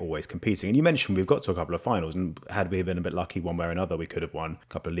that we're always competing. And you mentioned we've got to a couple of finals, and had we been a bit lucky one way or another, we could have won a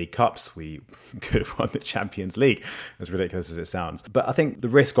couple of League Cups. We could have won the Champions League, as ridiculous as it sounds. But I think the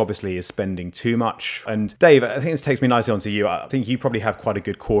risk obviously is spending too much. And Dave, I think this takes me nicely onto you. I think you probably have quite a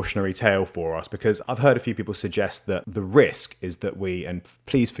good cautionary tale for us, because I've heard a few people suggest that the risk is that we, and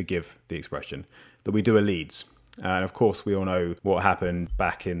please forgive the expression, that we do a Leeds. And of course, we all know what happened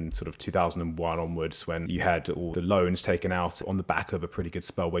back in sort of 2001 onwards, when you had all the loans taken out on the back of a pretty good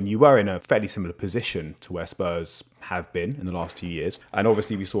spell, when you were in a fairly similar position to where Spurs have been in the last few years. And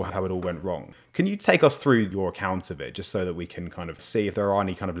obviously, we saw how it all went wrong. Can you take us through your account of it, just so that we can kind of see if there are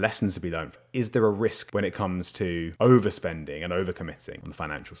any kind of lessons to be learned? Is there a risk when it comes to overspending and overcommitting on the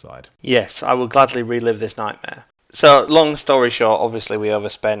financial side? Yes, I will gladly relive this nightmare. So, long story short, obviously we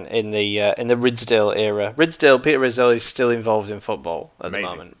overspent in the Ridsdale era. Peter Ridsdale is still involved in football at the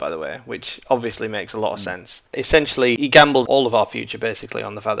moment, by the way, which obviously makes a lot of sense. Essentially, he gambled all of our future, basically,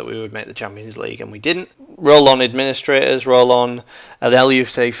 on the fact that we would make the Champions League, and we didn't. Roll on administrators, roll on an Elio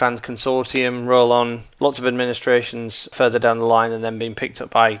fans consortium, roll on lots of administrations further down the line, and then being picked up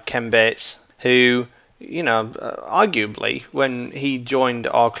by Ken Bates, who, you know, arguably, when he joined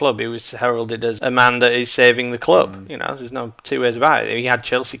our club, he was heralded as a man that is saving the club. You know, there's no two ways about it. He had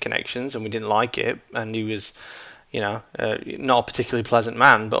Chelsea connections, and we didn't like it, and he was, you know, not a particularly pleasant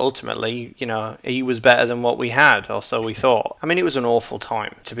man, but ultimately, you know, he was better than what we had, or so we thought. I mean, it was an awful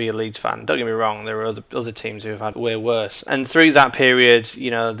time to be a Leeds fan. Don't get me wrong, there are other teams who have had way worse. And through that period, you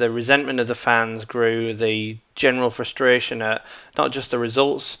know, the resentment of the fans grew, the general frustration at not just the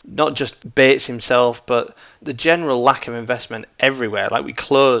results, not just Bates himself, but the general lack of investment everywhere. Like, we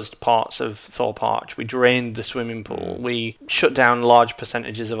closed parts of Thorpe Arch, we drained the swimming pool, we shut down large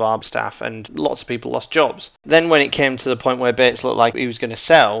percentages of our staff, and lots of people lost jobs. Then when it came to the point where Bates looked like he was going to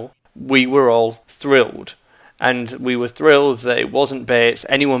sell, we were all thrilled. And we were thrilled that it wasn't Bates.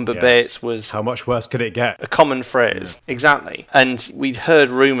 Anyone but Bates was... How much worse could it get? A common phrase. Yeah. Exactly. And we'd heard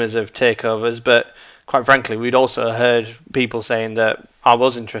rumours of takeovers, but quite frankly, we'd also heard people saying that I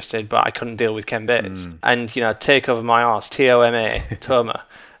was interested, but I couldn't deal with Ken Bates. And, you know, takeover my arse, Toma,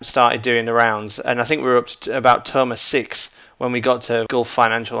 started doing the rounds. And I think we were up to about Toma 6 when we got to Gulf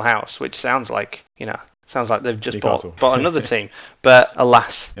Financial House, which sounds like, you know... Sounds like they've just bought another team. But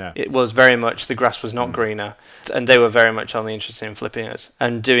alas, it was very much, the grass was not greener. And they were very much only interested in flipping us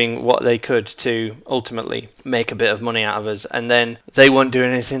and doing what they could to ultimately make a bit of money out of us. And then they weren't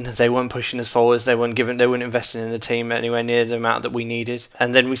doing anything. They weren't pushing us forwards. They weren't investing in the team anywhere near the amount that we needed.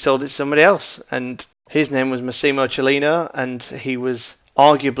 And then we sold it to somebody else. And his name was Massimo Cellino, and he was...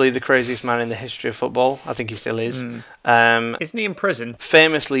 arguably the craziest man in the history of football. I think he still is. Isn't he in prison?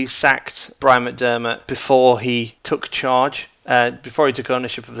 Famously sacked Brian McDermott before he took charge, before he took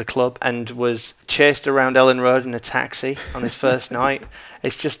ownership of the club, and was chased around Ellen Road in a taxi on his first night.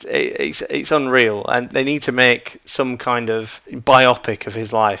 It's just, it's unreal. And they need to make some kind of biopic of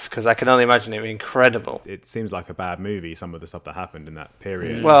his life, because I can only imagine it would be incredible. It seems like a bad movie, some of the stuff that happened in that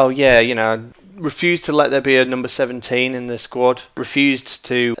period. Well, yeah, you know, refused to let there be a number 17 in the squad, refused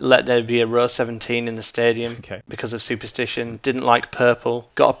to let there be a row 17 in the stadium because of superstition, didn't like purple,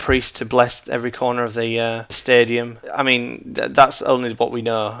 got a priest to bless every corner of the stadium. I mean, that's only what we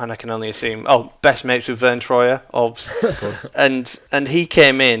know, and I can only assume. Oh, best mates with Vern Troyer, of course. And he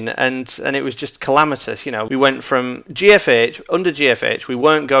came in, and it was just calamitous. You know, we went from GFH, under GFH, we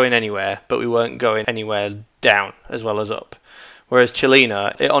weren't going anywhere, but we weren't going anywhere down as well as up. Whereas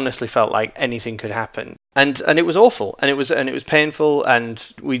Cellino, it honestly felt like anything could happen. And it was awful, and it was painful,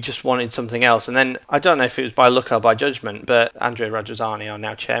 and we just wanted something else. And then, I don't know if it was by luck or by judgment, but Andrea Radrizzani, our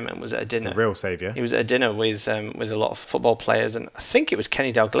now chairman, was at a dinner. The real saviour. He was at a dinner with a lot of football players, and I think it was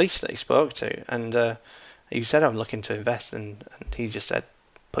Kenny Dalglish that he spoke to. And he said, I'm looking to invest, and he just said,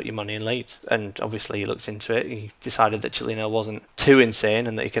 put your money in Leeds. And obviously he looked into it. He decided that Cellino wasn't too insane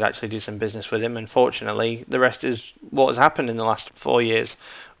and that he could actually do some business with him. And fortunately, the rest is what has happened in the last 4 years.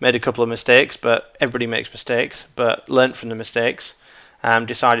 Made a couple of mistakes, but everybody makes mistakes, but learnt from the mistakes.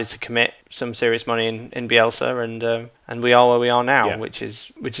 Decided to commit some serious money in Bielsa, and we are where we are now, which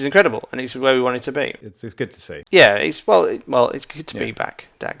is incredible, and it's where we wanted to be. It's good to see. Yeah, it's good to be back,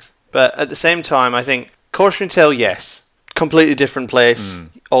 Dags. But at the same time, I think Cautionary Tale, yes. Completely different place,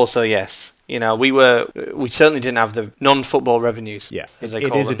 also yes. You know, we certainly didn't have the non-football revenues. Yeah, as they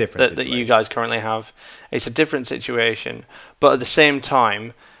call is them, a different that you guys currently have. It's a different situation, but at the same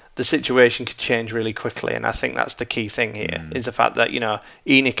time, the situation could change really quickly, and I think that's the key thing here, is the fact that, you know,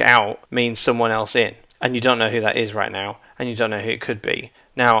 ENIC out means someone else in, and you don't know who that is right now, and you don't know who it could be.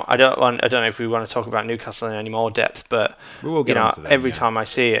 Now, I don't know if we want to talk about Newcastle in any more depth, but we will get onto that, every time I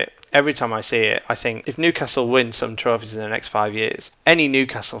see it, I think if Newcastle win some trophies in the next 5 years, any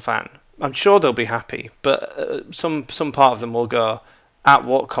Newcastle fan, I'm sure they'll be happy, but some part of them will go, at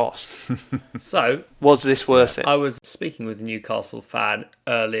what cost? So, was this worth it? I was speaking with a Newcastle fan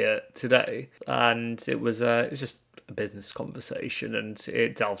earlier today, and it was just a business conversation, and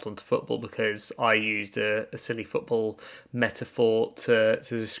it delved onto football because I used a silly football metaphor to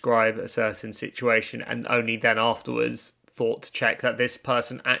describe a certain situation, and only then afterwards thought to check that this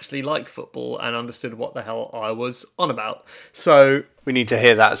person actually liked football and understood what the hell I was on about. So we need to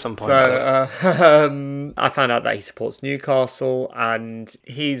hear that at some point. So I found out that he supports Newcastle, and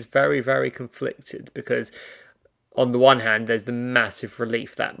he's very, very conflicted because on the one hand, there's the massive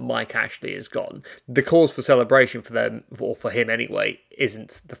relief that Mike Ashley is gone. The cause for celebration for them, or for him anyway,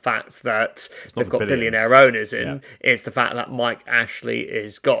 isn't the fact that they've got billionaire owners in. Yeah. It's the fact that Mike Ashley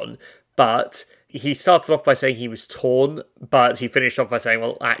is gone. But he started off by saying he was torn, but he finished off by saying,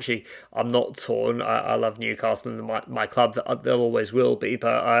 well, actually, I'm not torn. I love Newcastle and my club. They'll always will be, but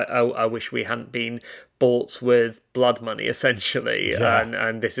I wish we hadn't been bought with blood money, essentially. Yeah.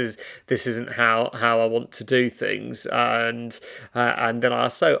 And this isn't how I want to do things. And then I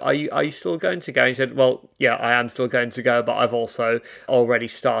asked, so are you still going to go? And he said, well, yeah, I am still going to go, but I've also already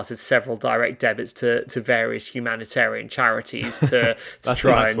started several direct debits to various humanitarian charities to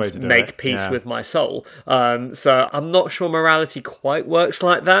try and make peace with my soul. So I'm not sure morality quite works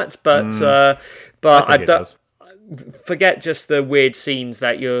like that, but I don't. forget just the weird scenes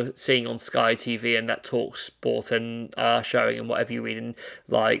that you're seeing on Sky TV and that Talk Sport and showing and whatever you read in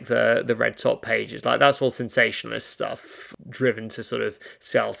like the red top pages. Like that's all sensationalist stuff driven to sort of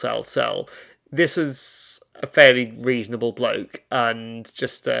sell. This is a fairly reasonable bloke and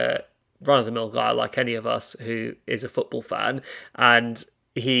just a run-of-the-mill guy like any of us who is a football fan, and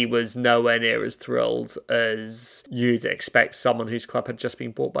he was nowhere near as thrilled as you'd expect someone whose club had just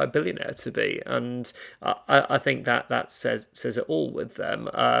been bought by a billionaire to be. And I think that says it all with them.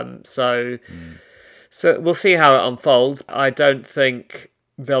 So we'll see how it unfolds. I don't think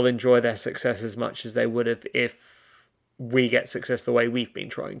they'll enjoy their success as much as they would have if we get success the way we've been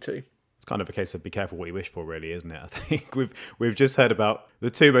trying to. It's kind of a case of be careful what you wish for, really, isn't it? I think we've just heard about the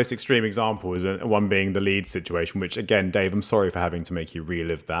two most extreme examples, one being the Leeds situation, which, again, Dave, I'm sorry for having to make you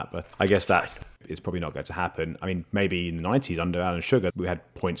relive that, but I guess it's probably not going to happen. I mean, maybe in the 90s under Alan Sugar, we had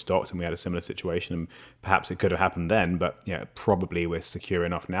points docked and we had a similar situation, and perhaps it could have happened then, but yeah, probably we're secure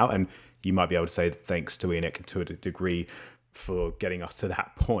enough now, and you might be able to say thanks to ENIC to a degree for getting us to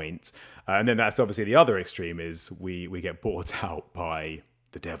that point. And then that's obviously the other extreme is we get bought out by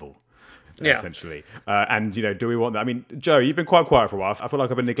the devil. Essentially. And, do we want that? I mean, Joe, you've been quite quiet for a while. I feel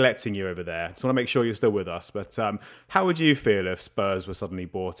like I've been neglecting you over there. So I want to make sure you're still with us. But how would you feel if Spurs were suddenly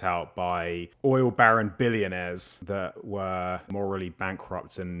bought out by oil baron billionaires that were morally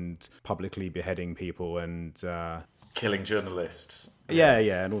bankrupt and publicly beheading people and... killing journalists. Yeah,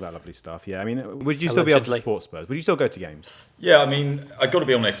 and all that lovely stuff. Yeah, I mean, would you still be able to support Spurs? Would you still go to games? Yeah, I mean, I got to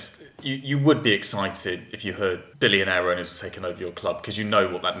be honest, you would be excited if you heard billionaire owners have taken over your club because you know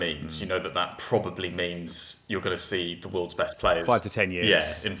what that means. You know that probably means you're going to see the world's best players. 5 to 10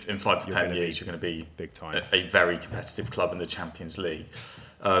 years. Yeah, in 5 to 10 years, you're going to be big time. A very competitive club in the Champions League.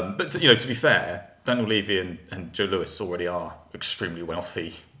 But, to be fair, Daniel Levy and Joe Lewis already are extremely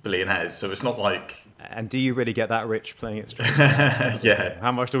wealthy billionaires, so it's not like... And do you really get that rich playing it straight? Yeah.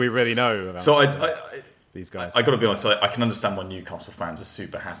 How much do we really know about so these guys? I got to be honest, I can understand why Newcastle fans are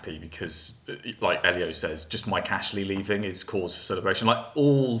super happy because, like Elio says, just Mike Ashley leaving is cause for celebration. Like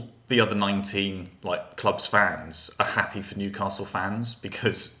all the other 19 clubs fans are happy for Newcastle fans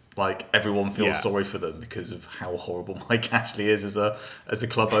because everyone feels sorry for them because of how horrible Mike Ashley is as a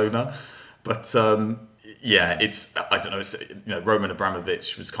club owner. But it's I don't know. It's, Roman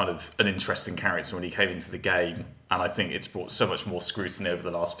Abramovich was kind of an interesting character when he came into the game, and I think it's brought so much more scrutiny over the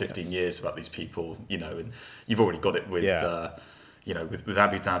last 15 years about these people. And you've already got it with with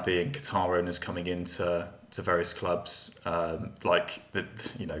Abu Dhabi and Qatar owners coming into various clubs,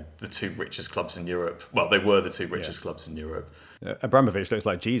 the two richest clubs in Europe. Well, they were the two richest clubs in Europe. Abramovich looks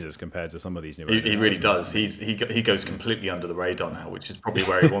like Jesus compared to some of these new owners. He really does. He goes completely under the radar now, which is probably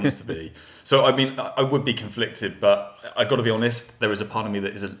where he wants to be. So, I mean, I would be conflicted, but I got to be honest, there is a part of me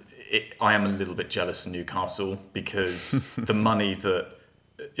that I am a little bit jealous of Newcastle because the money that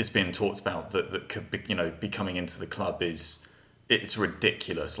is being talked about that could be coming into the club it's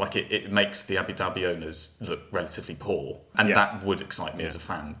ridiculous. It makes the Abu Dhabi owners look relatively poor, and that would excite me as a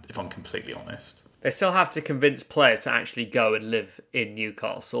fan, if I'm completely honest. They still have to convince players to actually go and live in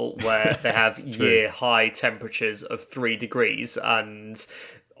Newcastle, where they have year-high temperatures of 3 degrees, and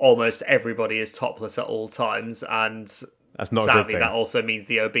almost everybody is topless at all times, and that's not sadly, a good thing. That also means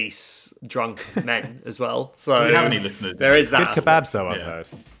the obese, drunk men as well. So do we have any listeners? There is that. Good kebabs, though, I've heard.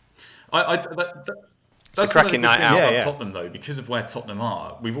 That's one of the good things about Yeah. Tottenham, though, because of where Tottenham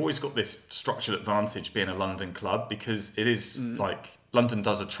are. We've always got this structural advantage being a London club because it is London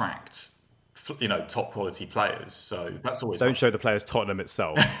does attract, top quality players. So that's always don't show the players Tottenham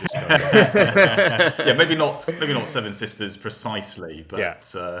itself. Yeah, maybe not Seven Sisters precisely, but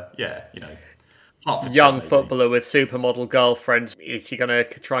Hertfordshire, young maybe. footballer with supermodel girlfriend. Is he going to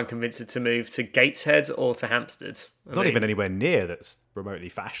try and convince her to move to Gateshead or to Hampstead? Not even anywhere near that's remotely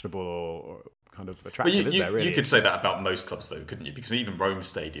fashionable or kind of attractive, is there, really? You could say that about most clubs, though, couldn't you? Because even Rome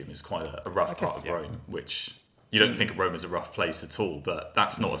Stadium is quite a rough part of Rome, which you don't think of Rome as a rough place at all, but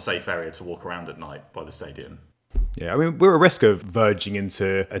that's not a safe area to walk around at night by the stadium. Yeah, I mean, we're at risk of verging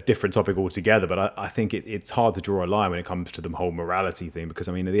into a different topic altogether, but I think it's hard to draw a line when it comes to the whole morality thing, because,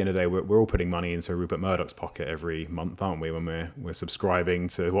 I mean, at the end of the day, we're all putting money into Rupert Murdoch's pocket every month, aren't we, when we're subscribing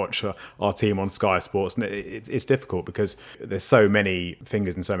to watch our team on Sky Sports, and it's difficult because there's so many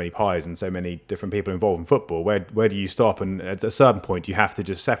fingers and so many pies and so many different people involved in football. Where do you stop? And at a certain point, you have to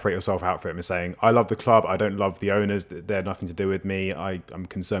just separate yourself out from it and saying, I love the club, I don't love the owners, they're nothing to do with me, I'm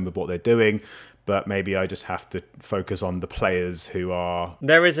concerned with what they're doing, but maybe I just have to focus on the players who are...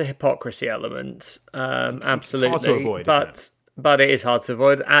 There is a hypocrisy element, absolutely. It's hard to avoid, but it is hard to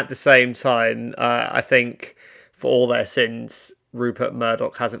avoid. At the same time, I think for all their sins, Rupert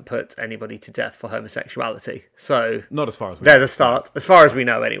Murdoch hasn't put anybody to death for homosexuality. So not as far as we there's know. a start. As far as we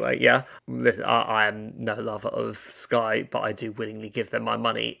know anyway, yeah. Listen, I am no lover of Sky, but I do willingly give them my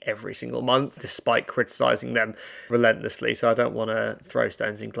money every single month, despite criticising them relentlessly. So I don't want to throw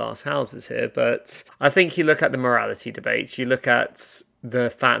stones in glass houses here. But I think you look at the morality debates, you look at the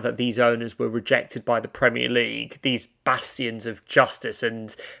fact that these owners were rejected by the Premier League, these bastions of justice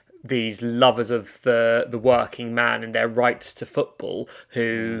and these lovers of the working man and their rights to football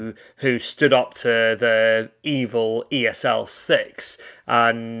who stood up to the evil ESL 6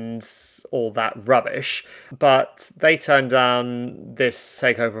 and all that rubbish. But they turned down this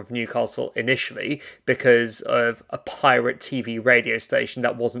takeover of Newcastle initially because of a pirate TV radio station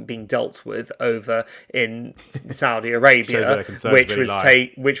that wasn't being dealt with over in Saudi Arabia,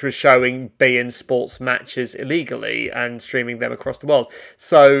 which was showing beIN Sports matches illegally and streaming them across the world.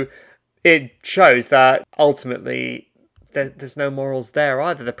 So it shows that ultimately there's no morals there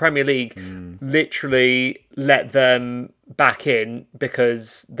either. The Premier League literally let them back in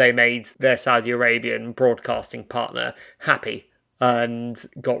because they made their Saudi Arabian broadcasting partner happy and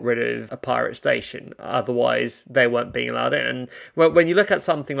got rid of a pirate station. Otherwise, they weren't being allowed in. And when you look at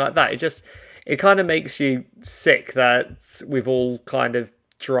something like that, it kind of makes you sick that we've all kind of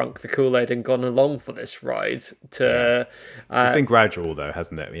drunk the Kool-Aid and gone along for this ride. It's been gradual though,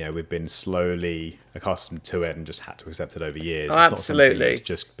 hasn't it? You know, we've been slowly accustomed to it and just had to accept it over years. It's absolutely. Not something that's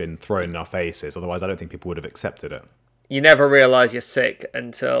just been thrown in our faces. Otherwise, I don't think people would have accepted it. You never realise you're sick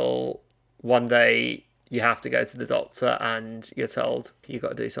until one day you have to go to the doctor and you're told you've got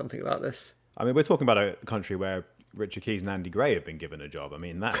to do something about this. I mean, we're talking about a country where Richard Keys and Andy Gray have been given a job. I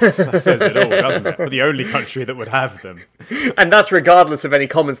mean, that says it all, doesn't it? For the only country that would have them. And that's regardless of any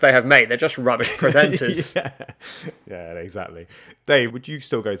comments they have made. They're just rubbish presenters. Yeah, exactly. Dave, would you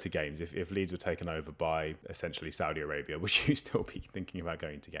still go to games if Leeds were taken over by essentially Saudi Arabia? Would you still be thinking about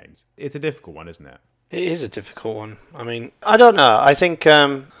going to games? It's a difficult one, isn't it? It is a difficult one. I mean, I don't know. I think...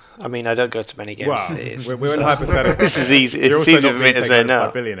 I don't go to many games. Well, we're in hypothetical. This is easy. It's easy for me to say no.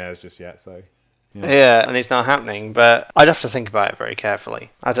 By billionaires just yet, so... Yeah, and it's not happening, but I'd have to think about it very carefully.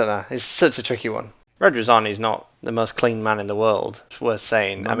 I don't know. It's such a tricky one. Red Razzani's not the most clean man in the world. It's worth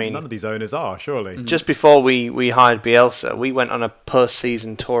saying. None of these owners are, surely. Just before we hired Bielsa, we went on a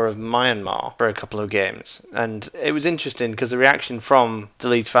post-season tour of Myanmar for a couple of games. And it was interesting because the reaction from the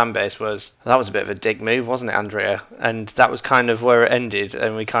Leeds fan base was, that was a bit of a dick move, wasn't it, Andrea? And that was kind of where it ended,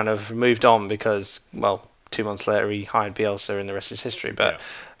 and we kind of moved on because, 2 months later he hired Bielsa and the rest is history. But... Yeah.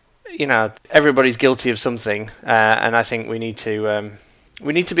 You know, everybody's guilty of something, and I think we need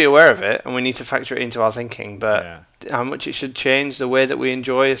to be aware of it, and we need to factor it into our thinking. But how much it should change the way that we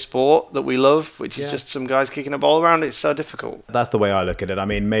enjoy a sport that we love, which is just some guys kicking a ball around, it's so difficult. That's the way I look at it. I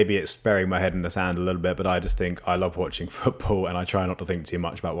mean, maybe it's burying my head in the sand a little bit, but I just think I love watching football, and I try not to think too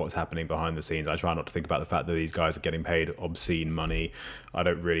much about what's happening behind the scenes. I try not to think about the fact that these guys are getting paid obscene money. I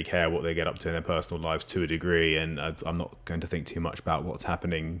don't really care what they get up to in their personal lives to a degree, and I'm not going to think too much about what's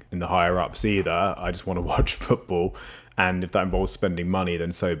happening in the higher ups either. I just want to watch football, and if that involves spending money,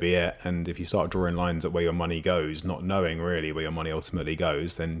 then so be it. And if you start drawing lines at where your money goes, not knowing really where your money ultimately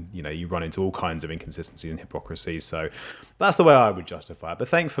goes, then you run into all kinds of inconsistencies and hypocrisy. So that's the way I would justify it. But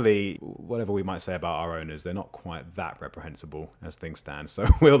thankfully, whatever we might say about our owners, they're not quite that reprehensible as things stand. So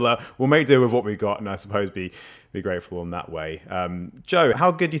we'll make do with what we've got, and I suppose be grateful in that way. Joe,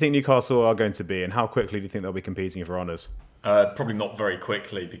 how good do you think Newcastle are going to be, and how quickly do you think they'll be competing for honours? Probably not very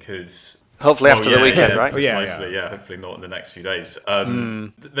quickly because... Hopefully after the weekend, right? Precisely, hopefully not in the next few days.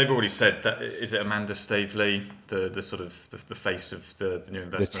 They've already said that, is it Amanda Staveley, the sort of the face of the new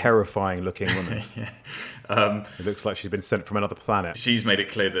investment? The terrifying looking woman. It looks like she's been sent from another planet. She's made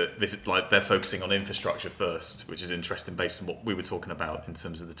it clear that this is like they're focusing on infrastructure first, which is interesting based on what we were talking about in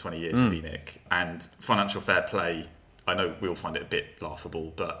terms of the 20 years of ENIC and financial fair play. I know we all find it a bit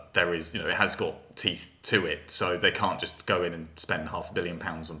laughable, but there is, it has got teeth to it. So they can't just go in and spend £500 million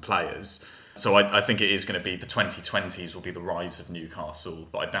on players. So I think it is going to be the 2020s will be the rise of Newcastle,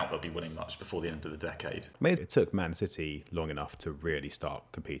 but I doubt they'll be winning much before the end of the decade. I mean, it took Man City long enough to really start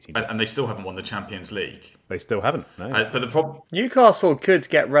competing. And they still haven't won the Champions League. They still haven't, no. But the problem... Newcastle could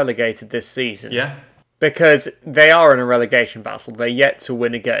get relegated this season. Yeah. Because they are in a relegation battle. They're yet to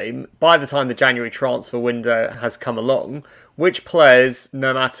win a game. By the time the January transfer window has come along, which players,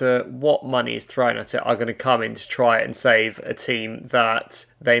 no matter what money is thrown at it, are going to come in to try and save a team that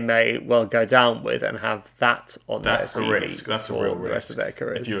they may well go down with and have that on their career? That's a real risk. The rest of their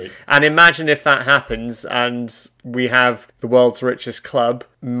careers. And imagine if that happens and we have the world's richest club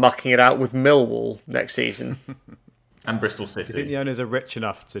mucking it out with Millwall next season. And Bristol Do you think City. the owners are rich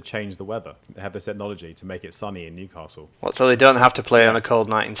enough to change the weather? They have the technology to make it sunny in Newcastle. What, so they don't have to play on a cold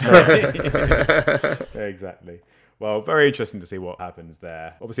night instead? Exactly. Well, very interesting to see what happens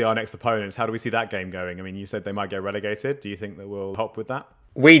there. Obviously, our next opponents, how do we see that game going? I mean, you said they might get relegated. Do you think that we'll help with that?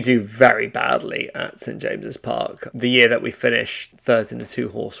 We do very badly at St James's Park. The year that we finished third in a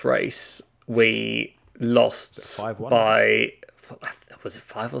 2-horse race, we lost 5-1, by... Was it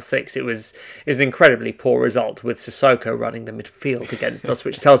 5 or 6? It was an incredibly poor result with Sissoko running the midfield against us,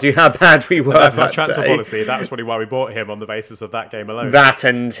 which tells you how bad we were. That's our that transfer day. policy. That was probably why we bought him, on the basis of that game alone. That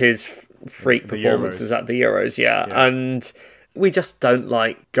and his freak The performances Euros. at the Euros, yeah. And we just don't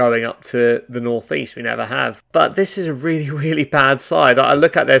like going up to the northeast. We never have. But this is a really, really bad side. I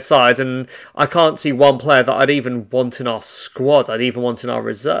look at their side and I can't see one player that I'd even want in our squad. I'd even want in our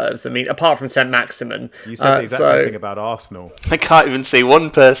reserves. I mean, apart from St Maximin. You said the exact same thing about Arsenal. I can't even see one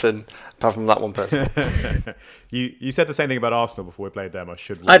person apart from that one person. You said the same thing about Arsenal before we played them.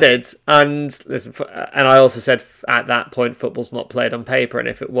 I did, and listen, and I also said at that point football's not played on paper, and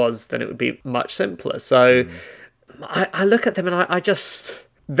if it was, then it would be much simpler. So I look at them and I just...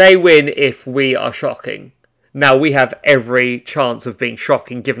 They win if we are shocking. Now, we have every chance of being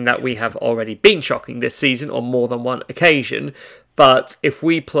shocking, given that we have already been shocking this season on more than one occasion. But if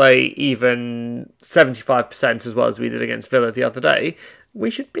we play even 75% as well as we did against Villa the other day, we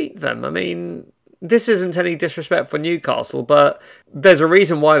should beat them. I mean, this isn't any disrespect for Newcastle, but there's a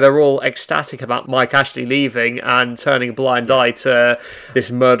reason why they're all ecstatic about Mike Ashley leaving and turning a blind eye to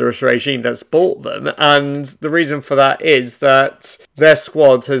this murderous regime that's bought them. And the reason for that is that their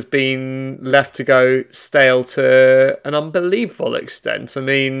squad has been left to go stale to an unbelievable extent. I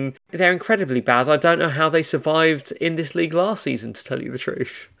mean, they're incredibly bad. I don't know how they survived in this league last season, to tell you the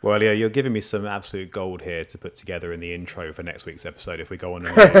truth. Well, Elio, you're giving me some absolute gold here to put together in the intro for next week's episode if we go on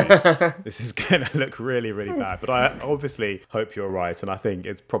and lose. This is going to look really, really bad. But I obviously hope you're right, and I think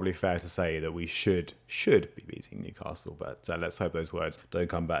it's probably fair to say that we should be beating Newcastle. But let's hope those words don't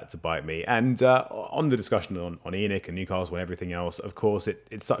come back to bite me. And on the discussion on ENIC and Newcastle and everything else, of course,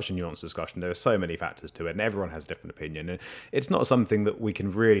 it's such a nuanced discussion. There are so many factors to it, and everyone has a different opinion. And it's not something that we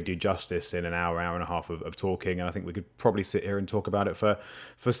can really do justice in an hour and a half of talking. And I think we could probably sit here and talk about it for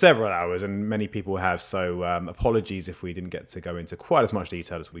several hours, and many people have. So apologies if we didn't get to go into quite as much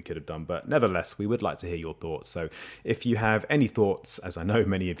detail as we could have done. But nevertheless, we would like to hear your thoughts. So if you have any thoughts, as I know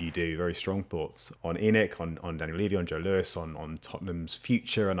many of you do, very strong thoughts on ENIC, on Daniel Levy, on Joe Lewis, on Tottenham's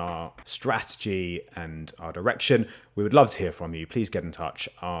future and our strategy and our direction, we would love to hear from you. Please get in touch.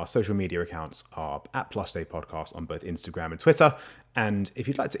 Our social media accounts are at +Day Podcast on both Instagram and Twitter. And if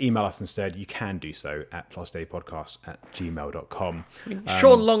you'd like to email us instead, you can do so at +daypodcast@gmail.com.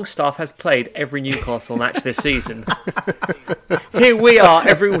 Sean Longstaff has played every Newcastle match this season. Here we are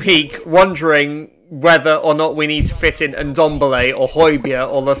every week wondering whether or not we need to fit in Ndombele or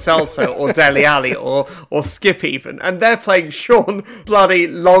Højbjerg or Lo Celso or Dele Alli or Skip even. And they're playing Sean bloody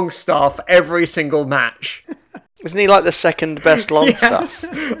Longstaff every single match. Isn't he like the second best Longstaff? Yes,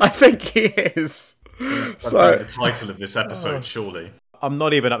 I think he is. So the title of this episode, surely. I'm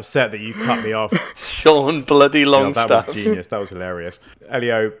not even upset that you cut me off. Sean bloody Longstaff. That was genius. That was hilarious.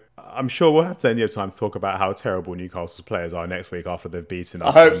 Elio, I'm sure we'll have plenty of time to talk about how terrible Newcastle's players are next week after they've beaten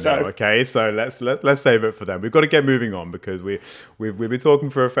us. I hope so. Okay, so let's save it for them. We've got to get moving on because we've been talking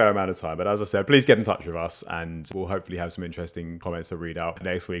for a fair amount of time. But as I said, please get in touch with us, and we'll hopefully have some interesting comments to read out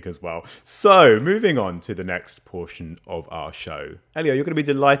next week as well. So moving on to the next portion of our show, Elio, you're going to be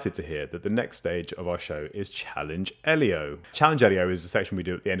delighted to hear that the next stage of our show is Challenge Elio. Challenge Elio is a section we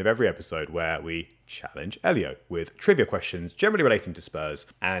do at the end of every episode where we challenge Elio with trivia questions generally relating to Spurs,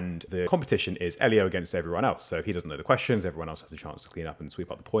 and the competition is Elio against everyone else. So if he doesn't know the questions, everyone else has a chance to clean up and sweep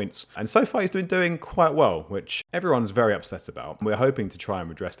up the points. And so far he's been doing quite well, which everyone's very upset about. We're hoping to try and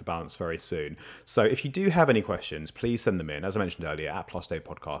redress the balance very soon. So if you do have any questions, please send them in. As I mentioned earlier, at +Day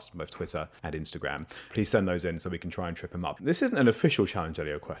Podcast, both Twitter and Instagram. Please send those in so we can try and trip him up. This isn't an official Challenge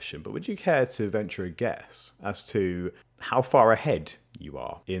Elio question, but would you care to venture a guess as to how far ahead you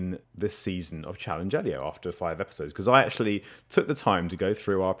are in this season of Challenge Elio after 5 episodes? Because I actually took the time to go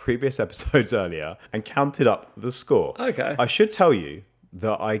through our previous episodes earlier and counted up the score. Okay. I should tell you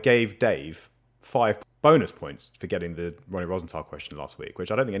that I gave Dave 5 bonus points for getting the Ronnie Rosenthal question last week, which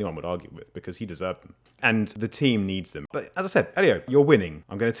I don't think anyone would argue with because he deserved them. And the team needs them. But as I said, Elio, you're winning.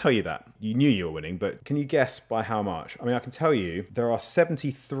 I'm going to tell you that. You knew you were winning, but can you guess by how much? I mean, I can tell you there are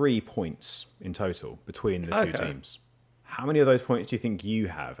 73 points in total between the two teams. How many of those points do you think you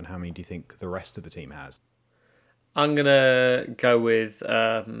have, and how many do you think the rest of the team has? I'm going to go with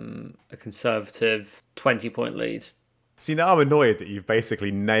a conservative 20-point lead. See, now I'm annoyed that you've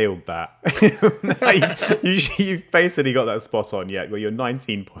basically nailed that. You've basically got that spot on, yeah. Well, you're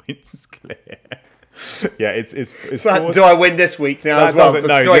 19 points clear. Yeah, it's So do I win this week now as well? No,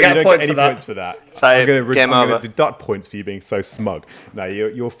 do I get you a don't point get any for that? points for that. So, I'm going over. to deduct points for you being so smug. No,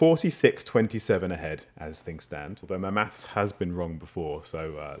 you're 46-27 ahead as things stand. Although my maths has been wrong before,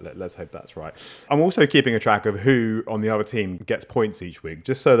 so let's hope that's right. I'm also keeping a track of who on the other team gets points each week,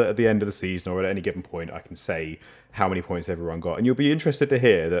 just so that at the end of the season or at any given point, I can say how many points everyone got. And you'll be interested to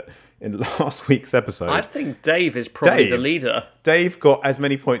hear that in last week's episode, I think Dave is probably the leader. Dave got as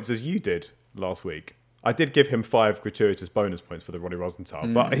many points as you did last week. I did give him 5 gratuitous bonus points for the Ronnie Rosenthal,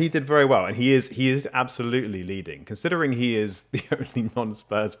 but he did very well, and he is absolutely leading, considering he is the only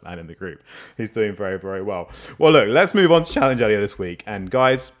non-Spurs fan in the group. He's doing very, very well. Well, look, let's move on to Challenge Elio this week, and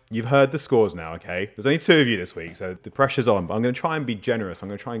guys, you've heard the scores now, okay? There's only 2 of you this week, so the pressure's on, but I'm going to try and be generous. I'm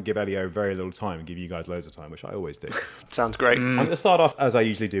going to try and give Elio very little time and give you guys loads of time, which I always do. Sounds great. I'm going to start off, as I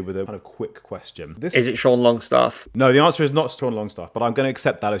usually do, with a kind of quick question. Is it Sean Longstaff? No, the answer is not Sean Longstaff, but I'm going to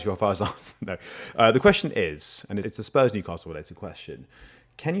accept that as your first answer. No. The question is, and it's a Spurs-Newcastle related question,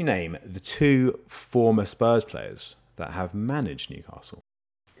 can you name the 2 former Spurs players that have managed Newcastle?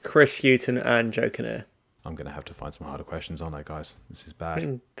 Chris Hughton and Joe Kinnear. I'm going to have to find some harder questions, aren't I, guys? This is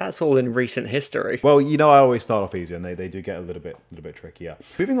bad. That's all in recent history. Well, you know, I always start off easier, and they do get a little bit trickier.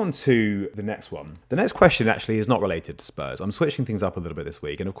 Moving on to the next one. The next question actually is not related to Spurs. I'm switching things up a little bit this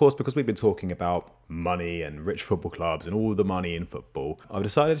week, and of course, because we've been talking about money and rich football clubs and all the money in football, I've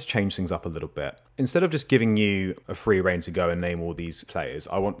decided to change things up a little bit. Instead of just giving you a free rein to go and name all these players,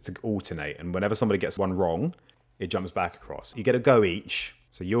 I want to alternate, and whenever somebody gets one wrong, it jumps back across. You get a go each.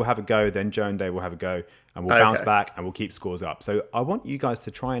 So you'll have a go, then Joe and Dave will have a go, and we'll bounce back and we'll keep scores up. So I want you guys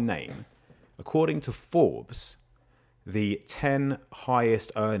to try and name, according to Forbes, the 10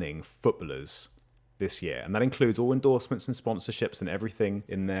 highest earning footballers this year. And that includes all endorsements and sponsorships and everything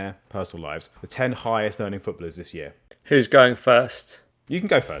in their personal lives. The 10 highest earning footballers this year. Who's going first? You can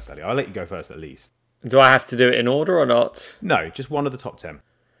go first, Ellie. I'll let you go first at least. Do I have to do it in order or not? No, just one of the top 10.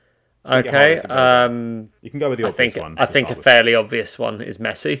 Okay. You can go with the obvious one. I think a fairly obvious one is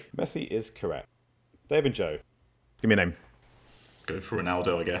Messi. Messi is correct. Dave and Joe, give me a name. Go for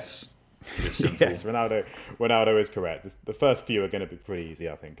Ronaldo, I guess. Yes, Ronaldo is correct. The first few are going to be pretty easy,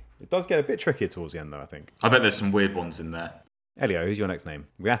 I think. It does get a bit trickier towards the end, though, I think. I bet there's some weird ones in there. Elio, who's your next name?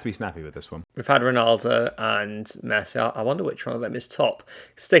 We have to be snappy with this one. We've had Ronaldo and Messi. I wonder which one of them is top.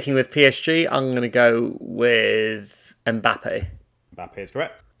 Sticking with PSG, I'm going to go with Mbappe. Mbappe is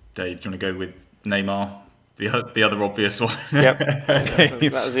correct. Dave, do you want to go with Neymar? The other obvious one. Yep.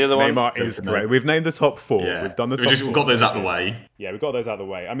 That was the other one. Neymar is correct. We've named the top 4. Yeah. We've done the top 4. We've got those out of the way. Yeah, we've got those out of the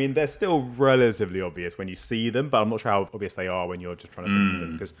way. I mean, they're still relatively obvious when you see them, but I'm not sure how obvious they are when you're just trying to think of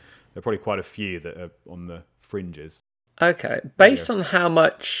them, because there are probably quite a few that are on the fringes. Okay. Based on how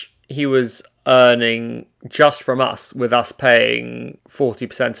much he was earning just from us, with us paying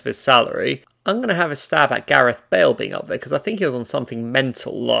 40% of his salary, I'm going to have a stab at Gareth Bale being up there, because I think he was on something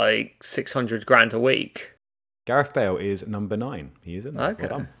mental like 600 grand a week. Gareth Bale is number 9. He is in there. Okay.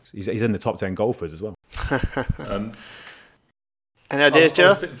 Well done. He's in the top 10 golfers as well. Any ideas,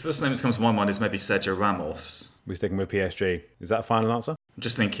 Joe? The first name that comes to my mind is maybe Sergio Ramos. We're sticking with PSG. Is that a final answer? I'm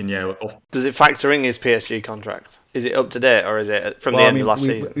just thinking, yeah. Does it factor in his PSG contract? Is it up to date, or is it from the end of last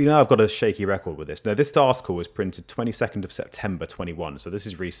season? You know, I've got a shaky record with this. Now, this article was printed 22nd of September 21, so this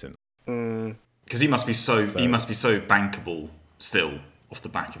is recent. Because he must be so bankable still off the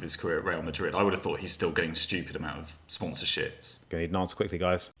back of his career at Real Madrid. I would have thought he's still getting a stupid amount of sponsorships. Gonna need an answer quickly,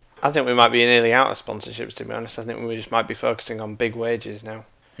 guys. I think we might be nearly out of sponsorships, to be honest. I think we just might be focusing on big wages now.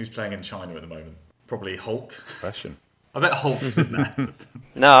 Who's playing in China at the moment? Probably Hulk. Question. I bet Hulk's in there.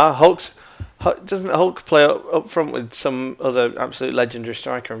 No, doesn't Hulk play up front with some other absolute legendary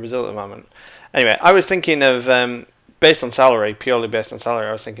striker in Brazil at the moment? Anyway, I was thinking of, purely based on salary,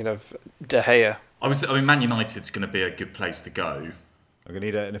 I was thinking of De Gea. Man United's going to be a good place to go. I'm going to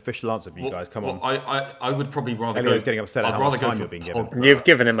need an official answer from you guys. Come on. I would probably rather Elio's getting upset at how much time you're being given. You've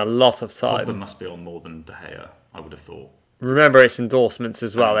given him a lot of time. Pogba must be on more than De Gea, I would have thought. Remember, it's endorsements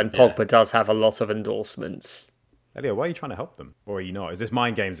as well, and Pogba does have a lot of endorsements. Elio, why are you trying to help them? Or are you not? Is this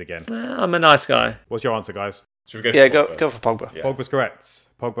mind games again? I'm a nice guy. What's your answer, guys? Should we go for Pogba? Go for Pogba. Yeah. Pogba's correct.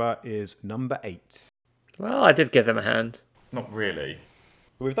 Pogba is number 8. Well, I did give them a hand. Not really.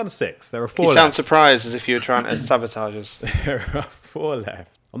 We've done 6. There are 4 You left. sound surprised as if you were trying to sabotage us. There are 4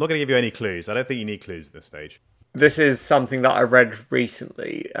 left. I'm not going to give you any clues. I don't think you need clues at this stage. This is something that I read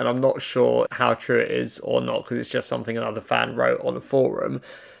recently, and I'm not sure how true it is or not, because it's just something another fan wrote on a forum.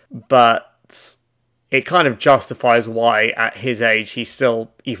 But it kind of justifies why, at his age, he's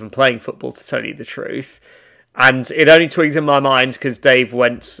still even playing football, to tell you the truth. And it only twigged in my mind because Dave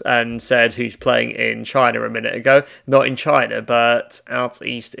went and said who's playing in China a minute ago. Not in China, but out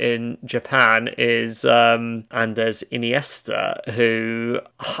east in Japan is Anders Iniesta, who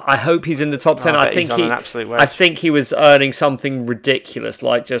I hope he's in the top 10. I think he was earning something ridiculous,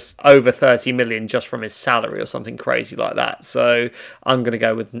 like just over 30 million just from his salary or something crazy like that. So I'm going to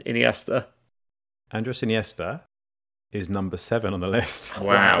go with Iniesta. Andres Iniesta is number 7 on the list.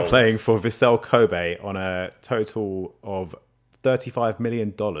 Wow. Playing for Vissel Kobe on a total of $35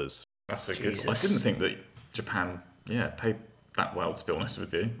 million. That's a good one. I didn't think that Japan, paid that well, to be honest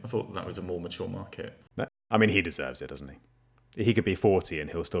with you. I thought that was a more mature market. I mean, he deserves it, doesn't he? He could be 40 and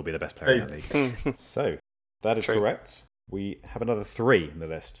he'll still be the best player in the league. So, that is correct. We have another 3 in the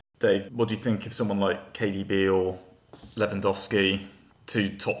list. Dave, what do you think of someone like KDB or Lewandowski,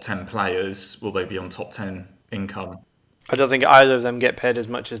 2 top 10 players? Will they be on top 10 income? I don't think either of them get paid as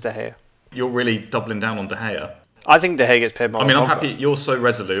much as De Gea. You're really doubling down on De Gea. I think De Gea gets paid more. I mean, than I'm Pogba. happy. You're so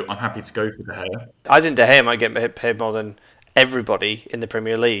resolute. I'm happy to go for De Gea. I think De Gea might get paid more than everybody in the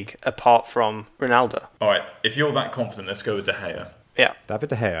Premier League, apart from Ronaldo. All right, if you're that confident, let's go with De Gea. Yeah. David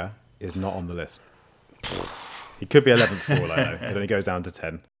De Gea is not on the list. He could be 11th for all I know. It only goes down to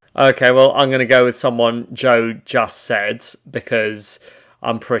 10. Okay, well, I'm going to go with someone Joe just said because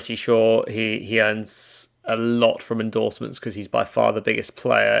I'm pretty sure he earns a lot from endorsements because he's by far the biggest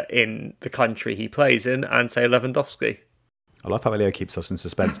player in the country he plays in, and say Lewandowski. I love how Elio keeps us in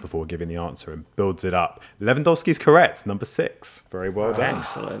suspense before giving the answer and builds it up. Lewandowski's correct, number 6. Very well done.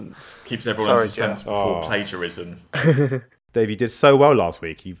 Excellent. Keeps everyone in suspense before plagiarism. Dave, you did so well last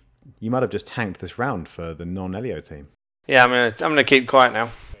week. You might have just tanked this round for the non-Elio team. Yeah, I'm gonna keep quiet now.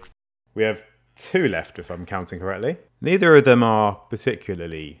 We have 2 left, if I'm counting correctly. Neither of them are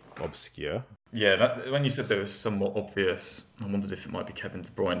particularly obscure. Yeah, when you said they were somewhat obvious, I wondered if it might be Kevin De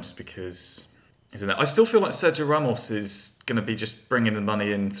Bruyne just because he's in there. I still feel like Sergio Ramos is going to be just bringing the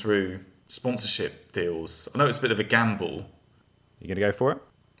money in through sponsorship deals. I know it's a bit of a gamble. You going to go for it?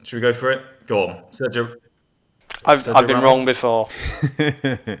 Should we go for it? Go on. Sergio I've been Ramos? wrong before.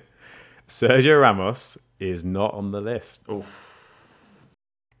 Sergio Ramos is not on the list. Oof.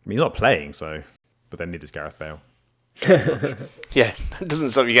 I mean, he's not playing, so... But then neither is Gareth Bale. Yeah, it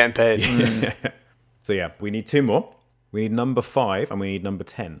doesn't stop you getting paid. So yeah, we need 2 more. We need number 5 and we need number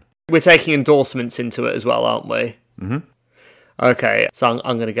 10. We're taking endorsements into it as well, aren't we? Mm-hmm. Okay, so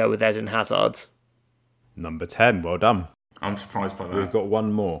I'm going to go with Eden Hazard. Number 10, well done. I'm surprised by that. We've got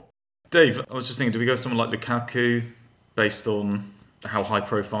 1 more. Dave, I was just thinking, do we go with someone like Lukaku based on how high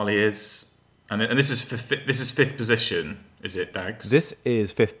profile he is? And this is 5th position, is it, Dags? This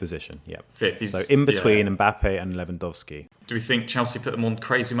is 5th position, yeah. 5th. So in between Mbappe and Lewandowski. Do we think Chelsea put them on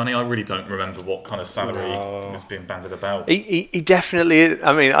crazy money? I really don't remember what kind of salary was being banded about. He definitely is.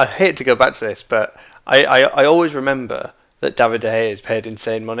 I mean, I hate to go back to this, but I always remember that David De Gea is paid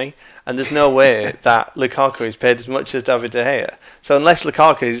insane money, and there's no way that Lukaku is paid as much as David De Gea. So unless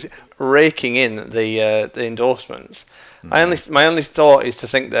Lukaku is raking in the endorsements, my only thought is to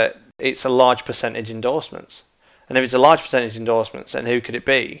think that it's a large percentage endorsements. And if it's a large percentage endorsements, then who could it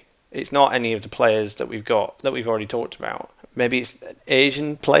be? It's not any of the players that we've got, that we've already talked about. Maybe it's an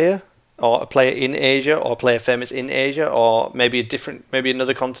Asian player, or a player in Asia, or a player famous in Asia, or maybe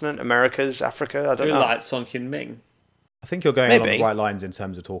another continent, Americas, Africa, I don't know. Like Son Heung-min. I think you're going along the right lines in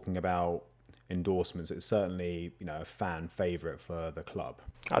terms of talking about endorsements. It's certainly, a fan favourite for the club.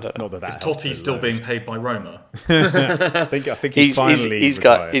 I don't know. Is Totti still being paid by Roma? I think he's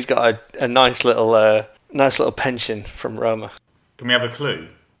got a nice little pension from Roma. Can we have a clue?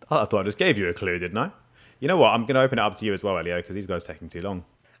 I thought I just gave you a clue, didn't I? You know what? I'm going to open it up to you as well, Elio, because these guys are taking too long.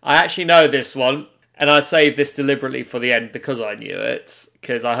 I actually know this one, and I saved this deliberately for the end because I knew it,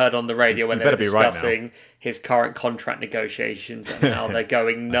 because I heard on the radio when they were discussing his current contract negotiations and how they're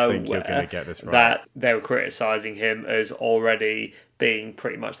going nowhere, think you're gonna get this right. That they were criticising him as already being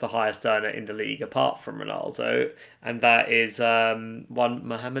pretty much the highest earner in the league apart from Ronaldo, and that is one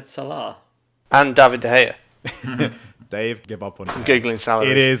Mohamed Salah. And David De Gea. Dave, give up on it. I'm Googling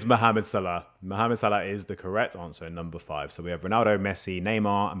salaries. It is Mohamed Salah. Mohamed Salah is the correct answer in number 5. So we have Ronaldo, Messi,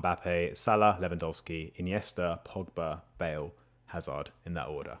 Neymar, Mbappe, Salah, Lewandowski, Iniesta, Pogba, Bale, Hazard in that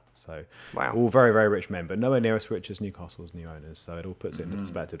order. So all very, very rich men, but nowhere near as rich as Newcastle's new owners. So it all puts it into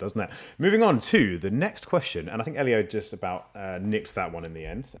perspective, doesn't it? Moving on to the next question, and I think Elio just about nicked that one in the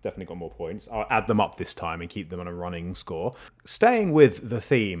end. Definitely got more points. I'll add them up this time and keep them on a running score. Staying with the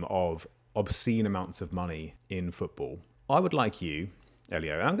theme of obscene amounts of money in football, I would like you,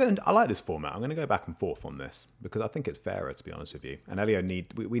 Elio, and I like this format. I'm going to go back and forth on this because I think it's fairer, to be honest with you. And Elio,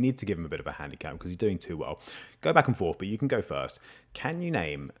 we need to give him a bit of a handicap because he's doing too well. Go back and forth, but you can go first. Can you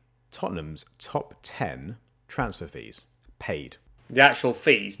name Tottenham's top 10 transfer fees paid. The actual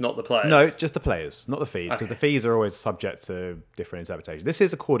fees, not the players. No, just the players, not the fees, because Okay. the fees are always subject to different interpretations. This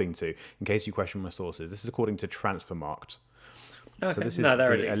is according to, in case you question my sources, this is according to Transfermarkt. Okay. So this is No,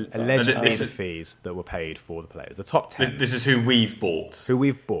 they're the decent. allegedly And this the is- fees that were paid for the players. The top 10 This is who we've bought. who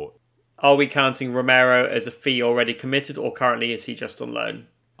we've bought. Are we counting Romero as a fee already committed, or currently is he just on loan?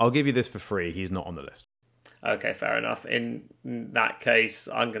 I'll give you this for free. He's not on the list. Okay, fair enough. In that case,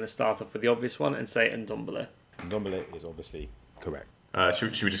 I'm going to start off with the obvious one and say Ndombele. Ndombele is obviously correct.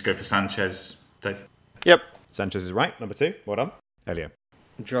 Should we just go for Sanchez, Dave? Yep. Sanchez is right. Number 2. Well done. Elio.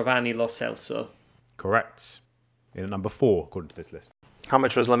 Giovanni Lo Celso. Correct. In at number 4, according to this list. How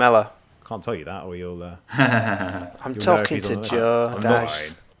much was Lamella? Can't tell you that, or you'll. I'm You'll know if talking he's on to the list. Joe. I'm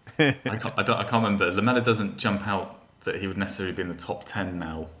Dash. I can't remember. Lamella doesn't jump out that he would necessarily be in the top 10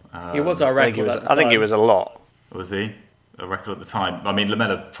 now. He was our I think he record was. at the I think he time. was a lot. Was he? A record at the time. I mean,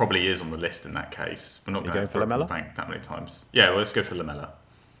 Lamella probably is on the list in that case. We're not You going going for to Lamella? bank that many times. Yeah, well, let's go for Lamella.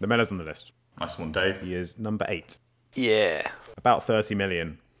 Lamella's on the list. Nice one, Dave. He is number 8. Yeah. About 30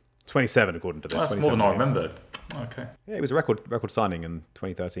 million. 27 according to this. That's more than I 27 million. remembered. Okay. Yeah, it was a record signing in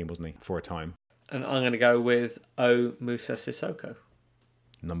 2013, wasn't he? For a time. And I'm going to go with O Musa Sissoko.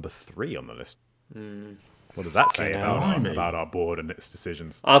 Number 3 on the list. What does that say Blimey. about our board and its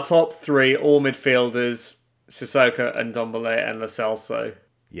decisions? Our top 3, all midfielders, Sissoko, Ndombele and Lo Celso.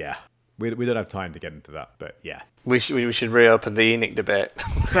 Yeah. We don't have time to get into that, but yeah. We should reopen the ENIC debate.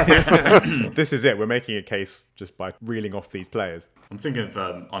 This is it. We're making a case just by reeling off these players. I'm thinking of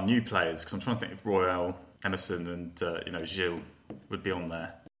our new players because I'm trying to think if Royale, Emerson, and Gilles would be on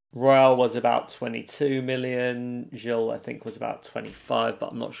there. Royal was about 22 million. Gilles, I think, was about 25,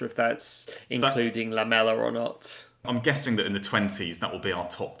 but I'm not sure if that's including Lamella or not. I'm guessing that in the 20s that will be our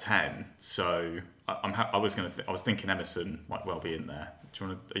top 10. So I was thinking Emerson might well be in there.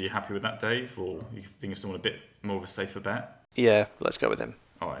 Are you happy with that, Dave, or you think of someone a bit more of a safer bet? Yeah, let's go with him.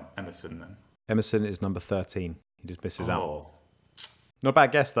 All right, Emerson then. Emerson is number 13. He just misses out. Oh, Not a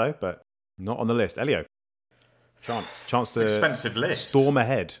bad guess, though, but not on the list. Elio. Chance it's to an expensive list. storm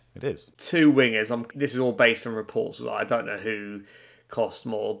ahead. It is. 2 wingers. This is all based on reports. So I don't know who cost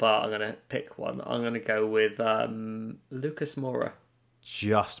more, but I'm going to pick one. I'm going to go with Lucas Moura.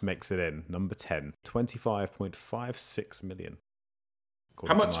 Just mix it in. Number 10. 25.56 million.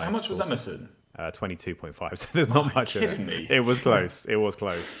 How according to much? my How much was sources. Emerson? 22.5. So there's not much in kidding it. me? It was close. It was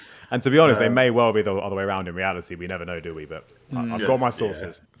close. And to be honest, they may well be the other way around in reality. We never know, do we? But I've got my Yes,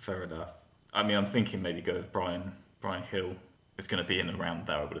 sources. yeah, fair enough. I mean, I'm thinking maybe go with Brian Hill. It's going to be in and around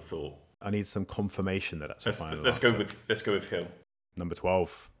there. I would have thought. I need some confirmation that that's a final Let's go answer. with Hill. Number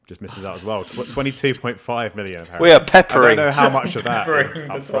 12. Just misses out as well. 22.5 million. Apparently. We are peppering. I don't know how much of that Peppering is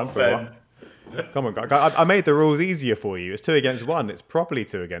the up top front. 10. Come on, guys. I made the rules easier for you. It's 2 against 1. It's properly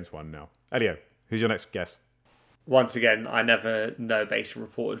 2 against 1 now. Elio, who's your next guess? Once again, I never know based on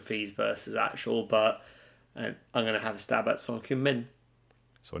reported fees versus actual, but I'm going to have a stab at Son Heung-min.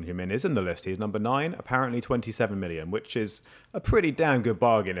 Son Heung-min is in the list. He's number 9, apparently 27 million, which is a pretty damn good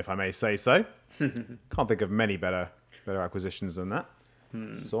bargain, if I may say so. Can't think of many better acquisitions than that.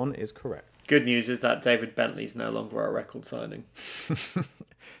 Son is correct. Good news is that David Bentley's no longer our record signing.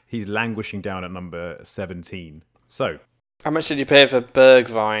 He's languishing down at number 17. So, How much did you pay for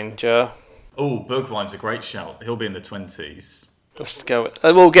Bergwijn, Joe? Oh, Bergwijn's a great shout. He'll be in the 20s. Let's go.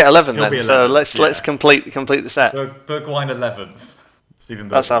 We'll get 11 He'll then. be So 11th, let's yeah. complete the set. Bergwijn 11th. Stephen Bergwijn.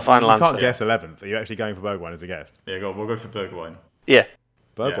 That's our final you answer. can't guess 11th. Are you actually going for Bergwijn as a guest? Yeah, we'll go for Bergwijn. Yeah.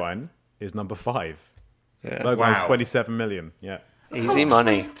 Bergwijn is number 5. Yeah. Bergwijn's Wow. 27 million. Yeah. Easy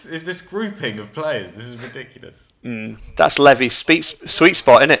money. What is this grouping of players? This is ridiculous. That's Levy's sweet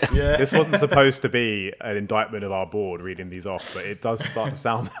spot, isn't it? Yeah. This wasn't supposed to be an indictment of our board reading these off, but it does start to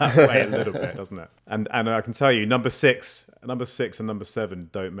sound that way a little bit, doesn't it? And I can tell you, number six and number 7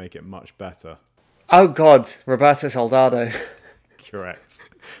 don't make it much better. Oh, God. Roberto Soldado. Correct.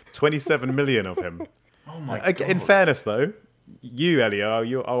 27 million of him. Oh my In god. fairness, though, you,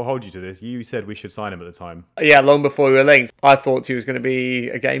 Elio, I'll hold you to this. You said we should sign him at the time. Yeah, long before we were linked. I thought he was going to be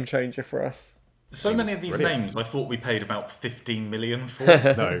a game changer for us. So many of these brilliant. names I thought we paid about 15 million for.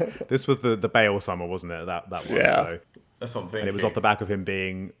 No, this was the Bale summer, wasn't it? That one. Yeah. So. That's what I'm thinking. And it was off the back of him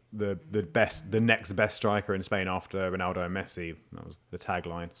being the next best striker in Spain after Ronaldo and Messi. That was the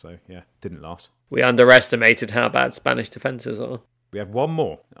tagline. So yeah, didn't last. We underestimated how bad Spanish defences are. We have one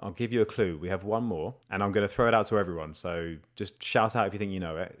more. I'll give you a clue. We have one more, and I'm going to throw it out to everyone. So just shout out if you think you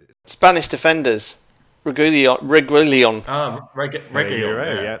know it. Spanish defenders. Reguilon. Ah, There you go.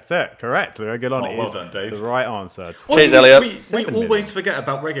 Reguilon. Yeah, that's it. Correct. Reguilon Oh, well is done, Dave. the right answer. Cheers, Elliot. We 7 always million. forget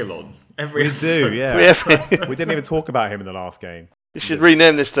about Reguilon. Every We episode. do, yeah. We didn't even talk about him in the last game. You should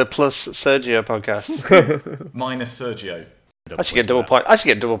rename this the Plus Sergio podcast. Minus Sergio. I should get double points. I should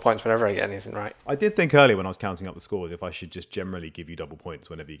get double points whenever I get anything right. I did think earlier when I was counting up the scores if I should just generally give you double points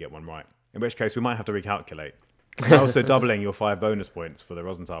whenever you get one right. In which case we might have to recalculate. We're also doubling your 5 bonus points for the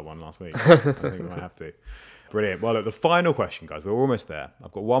Rosenthal one last week. I think we might have to. Brilliant. Well, look, the final question, guys. We're almost there.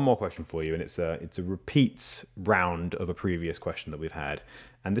 I've got one more question for you, and it's a repeat round of a previous question that we've had.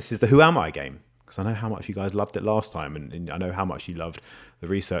 And this is the Who Am I game. Because I know how much you guys loved it last time, and I know how much you loved the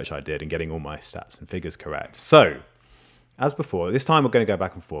research I did and getting all my stats and figures correct. So, as before, this time we're going to go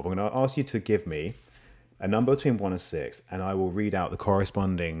back and forth. I'm going to ask you to give me a number between 1 and 6, and I will read out the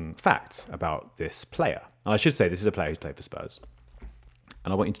corresponding facts about this player. And I should say this is a player who's played for Spurs.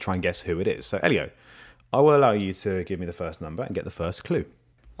 And I want you to try and guess who it is. So, Elio, I will allow you to give me the first number and get the first clue.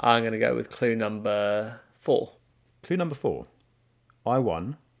 I'm going to go with clue number 4. Clue number 4. I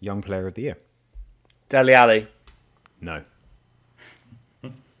won Young Player of the Year. Dele Alli. No.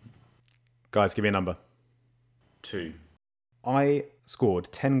 Guys, give me a number. 2. I scored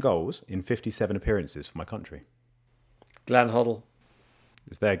 10 goals in 57 appearances for my country. Glenn Hoddle.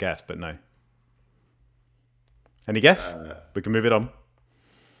 It's their guess, but no. Any guess? We can move it on.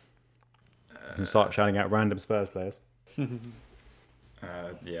 You can start shouting out random Spurs players.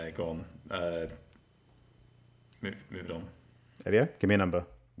 Yeah, go on. Move it on. Elio, give me a number.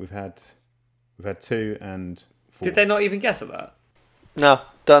 We've had 2 and 4. Did they not even guess at that? No,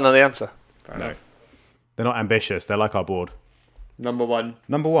 don't know the answer. No. They're not ambitious. They're like our board. Number 1.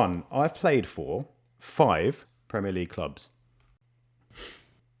 Number 1, I've played for 5 Premier League clubs.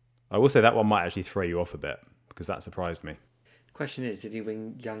 I will say that one might actually throw you off a bit because that surprised me. Question is, did he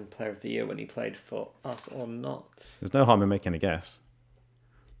win Young Player of the Year when he played for us or not? There's no harm in making a guess.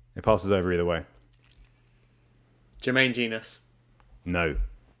 It passes over either way. Jermaine Genius. No.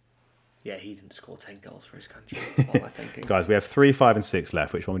 Yeah, he didn't score 10 goals for his country. What am I thinking? Guys, we have 3, 5 and 6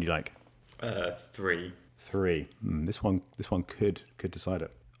 left. Which one would you like? 3. 3. This one could decide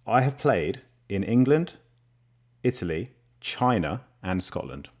it. I have played in England, Italy, China, and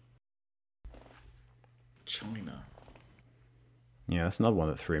Scotland. China. Yeah, that's another one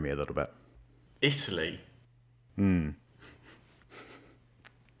that threw me a little bit. Italy. It's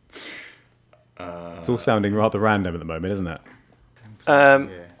all sounding rather random at the moment, isn't it?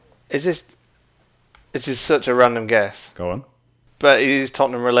 Is this such a random guess? Go on. But it is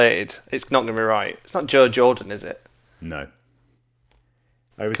Tottenham related. It's not going to be right. It's not Joe Jordan, is it? No.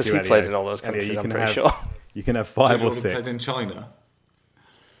 Over Because to he Elio. played in all those Elio, countries, you I'm can pretty have- sure. You can have 5 or Jordan 6. played in China.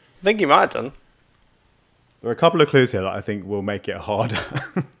 I think he might have done. There are a couple of clues here that I think will make it harder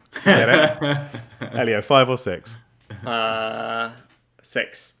to get it. Elio, 5 or 6?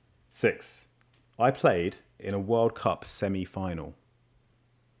 6. 6. I played in a World Cup semi-final.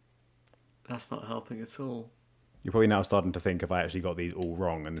 That's not helping at all. You're probably now starting to think if I actually got these all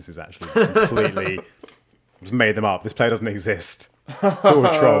wrong and this is actually just completely... just made them up. This player doesn't exist. It's all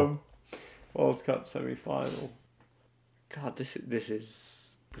a troll. World Cup semi-final. God, this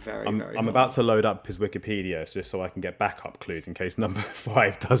is very, I'm hard. about to load up his Wikipedia just so I can get backup clues in case number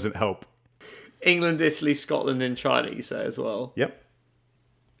 5 doesn't help. England, Italy, Scotland, and China, you say as well? Yep.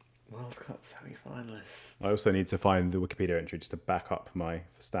 World Cup semi-finalist. I also need to find the Wikipedia entry just to back up my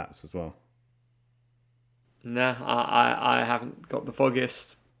stats as well. Nah, I haven't got the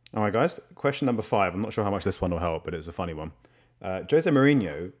foggiest. All right, guys. Question number 5. I'm not sure how much this one will help, but it's a funny one. Jose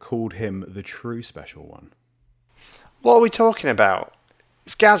Mourinho called him the true special one. What are we talking about?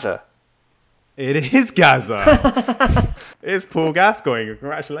 It's Gaza. It is Gaza. It's Paul Gascoigne.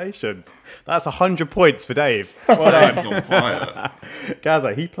 Congratulations. That's 100 points for Dave. Well done. On fire.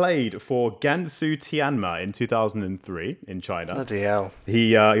 Gaza, he played for Gansu Tianma in 2003 in China. Bloody hell.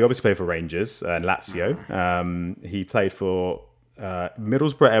 He obviously played for Rangers and Lazio. He played for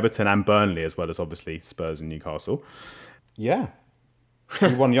Middlesbrough, Everton and Burnley, as well as obviously Spurs and Newcastle. Yeah.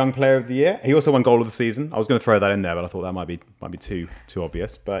 He won Young Player of the Year. He also won Goal of the Season. I was going to throw that in there, but I thought that might be too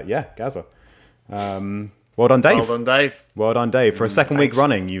obvious. But yeah, Gaza. Well done, Dave. Well done, Dave. Well done, Dave. For a second week thanks.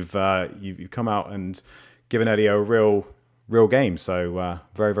 running, you've come out and given Elio a real game. So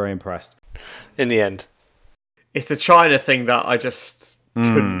very, very impressed. In the end. It's the China thing that I just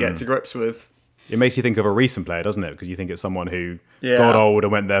couldn't get to grips with. It makes you think of a recent player, doesn't it? Because you think it's someone who Yeah. got old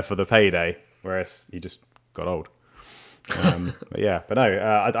and went there for the payday, whereas he just got old. But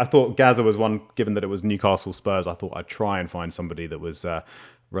no, I thought Gaza was one, given that it was Newcastle Spurs, I thought I'd try and find somebody that was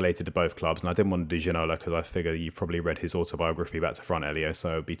related to both clubs. And I didn't want to do Ginola because I figure you've probably read his autobiography back to front, Elio,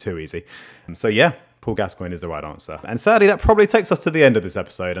 so it would be too easy. So yeah, Paul Gascoigne is the right answer. And sadly, that probably takes us to the end of this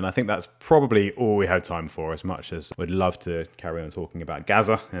episode, and I think that's probably all we have time for, as much as we'd love to carry on talking about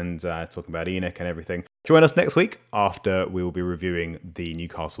Gaza and talking about ENIC and everything. Join us next week after we will be reviewing the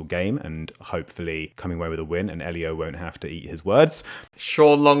Newcastle game and hopefully coming away with a win, and Elio won't have to eat his words.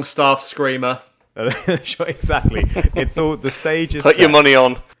 Sean Longstaff screamer. Sure, exactly. It's all, the stage is Put set. your money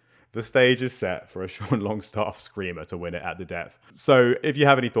on. The stage is set for a Sean Longstaff screamer to win it at the depth. So if you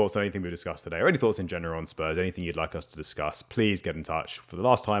have any thoughts on anything we've discussed today, or any thoughts in general on Spurs, anything you'd like us to discuss, please get in touch. For the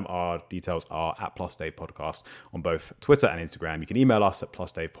last time, our details are at @PlusDavePodcast on both Twitter and Instagram. You can email us at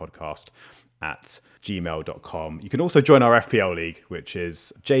plusdavepodcast@gmail.com. You can also join our FPL league, which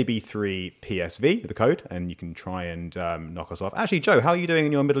is JB3PSV, the code, and you can try and knock us off. Actually, Joe, how are you doing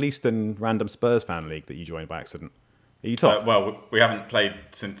in your Middle Eastern random Spurs fan league that you joined by accident? Are you top? Well, we haven't played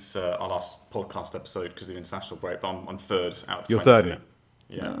since our last podcast episode because of the international break, but I'm third out of 20. You're third now?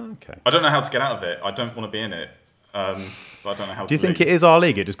 Yeah. Oh, okay. I don't know how to get out of it. I don't want to be in it. But I don't know how to Do you think leave. it is our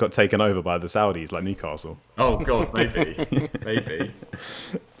league? It just got taken over by the Saudis, like Newcastle? Oh, God, maybe. Maybe.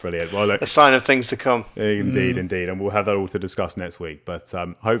 Brilliant. Well, look, A sign of things to come. Indeed. And we'll have that all to discuss next week. But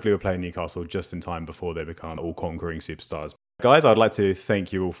hopefully we're playing Newcastle just in time before they become all-conquering superstars. Guys, I'd like to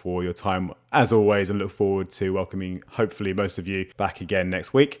thank you all for your time, as always, and look forward to welcoming, hopefully, most of you back again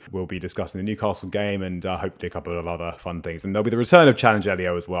next week. We'll be discussing the Newcastle game and hopefully a couple of other fun things. And there'll be the return of Challenge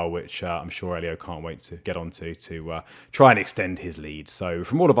Elio as well, which I'm sure Elio can't wait to get onto to try and extend his lead. So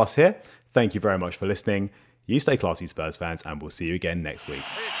from all of us here, thank you very much for listening. You stay classy, Spurs fans, and we'll see you again next week.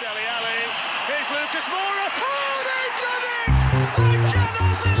 Here's Dele Alli. Here's Lucas Moura. Oh, they've done it! I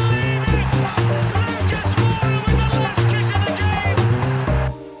cannot believe it!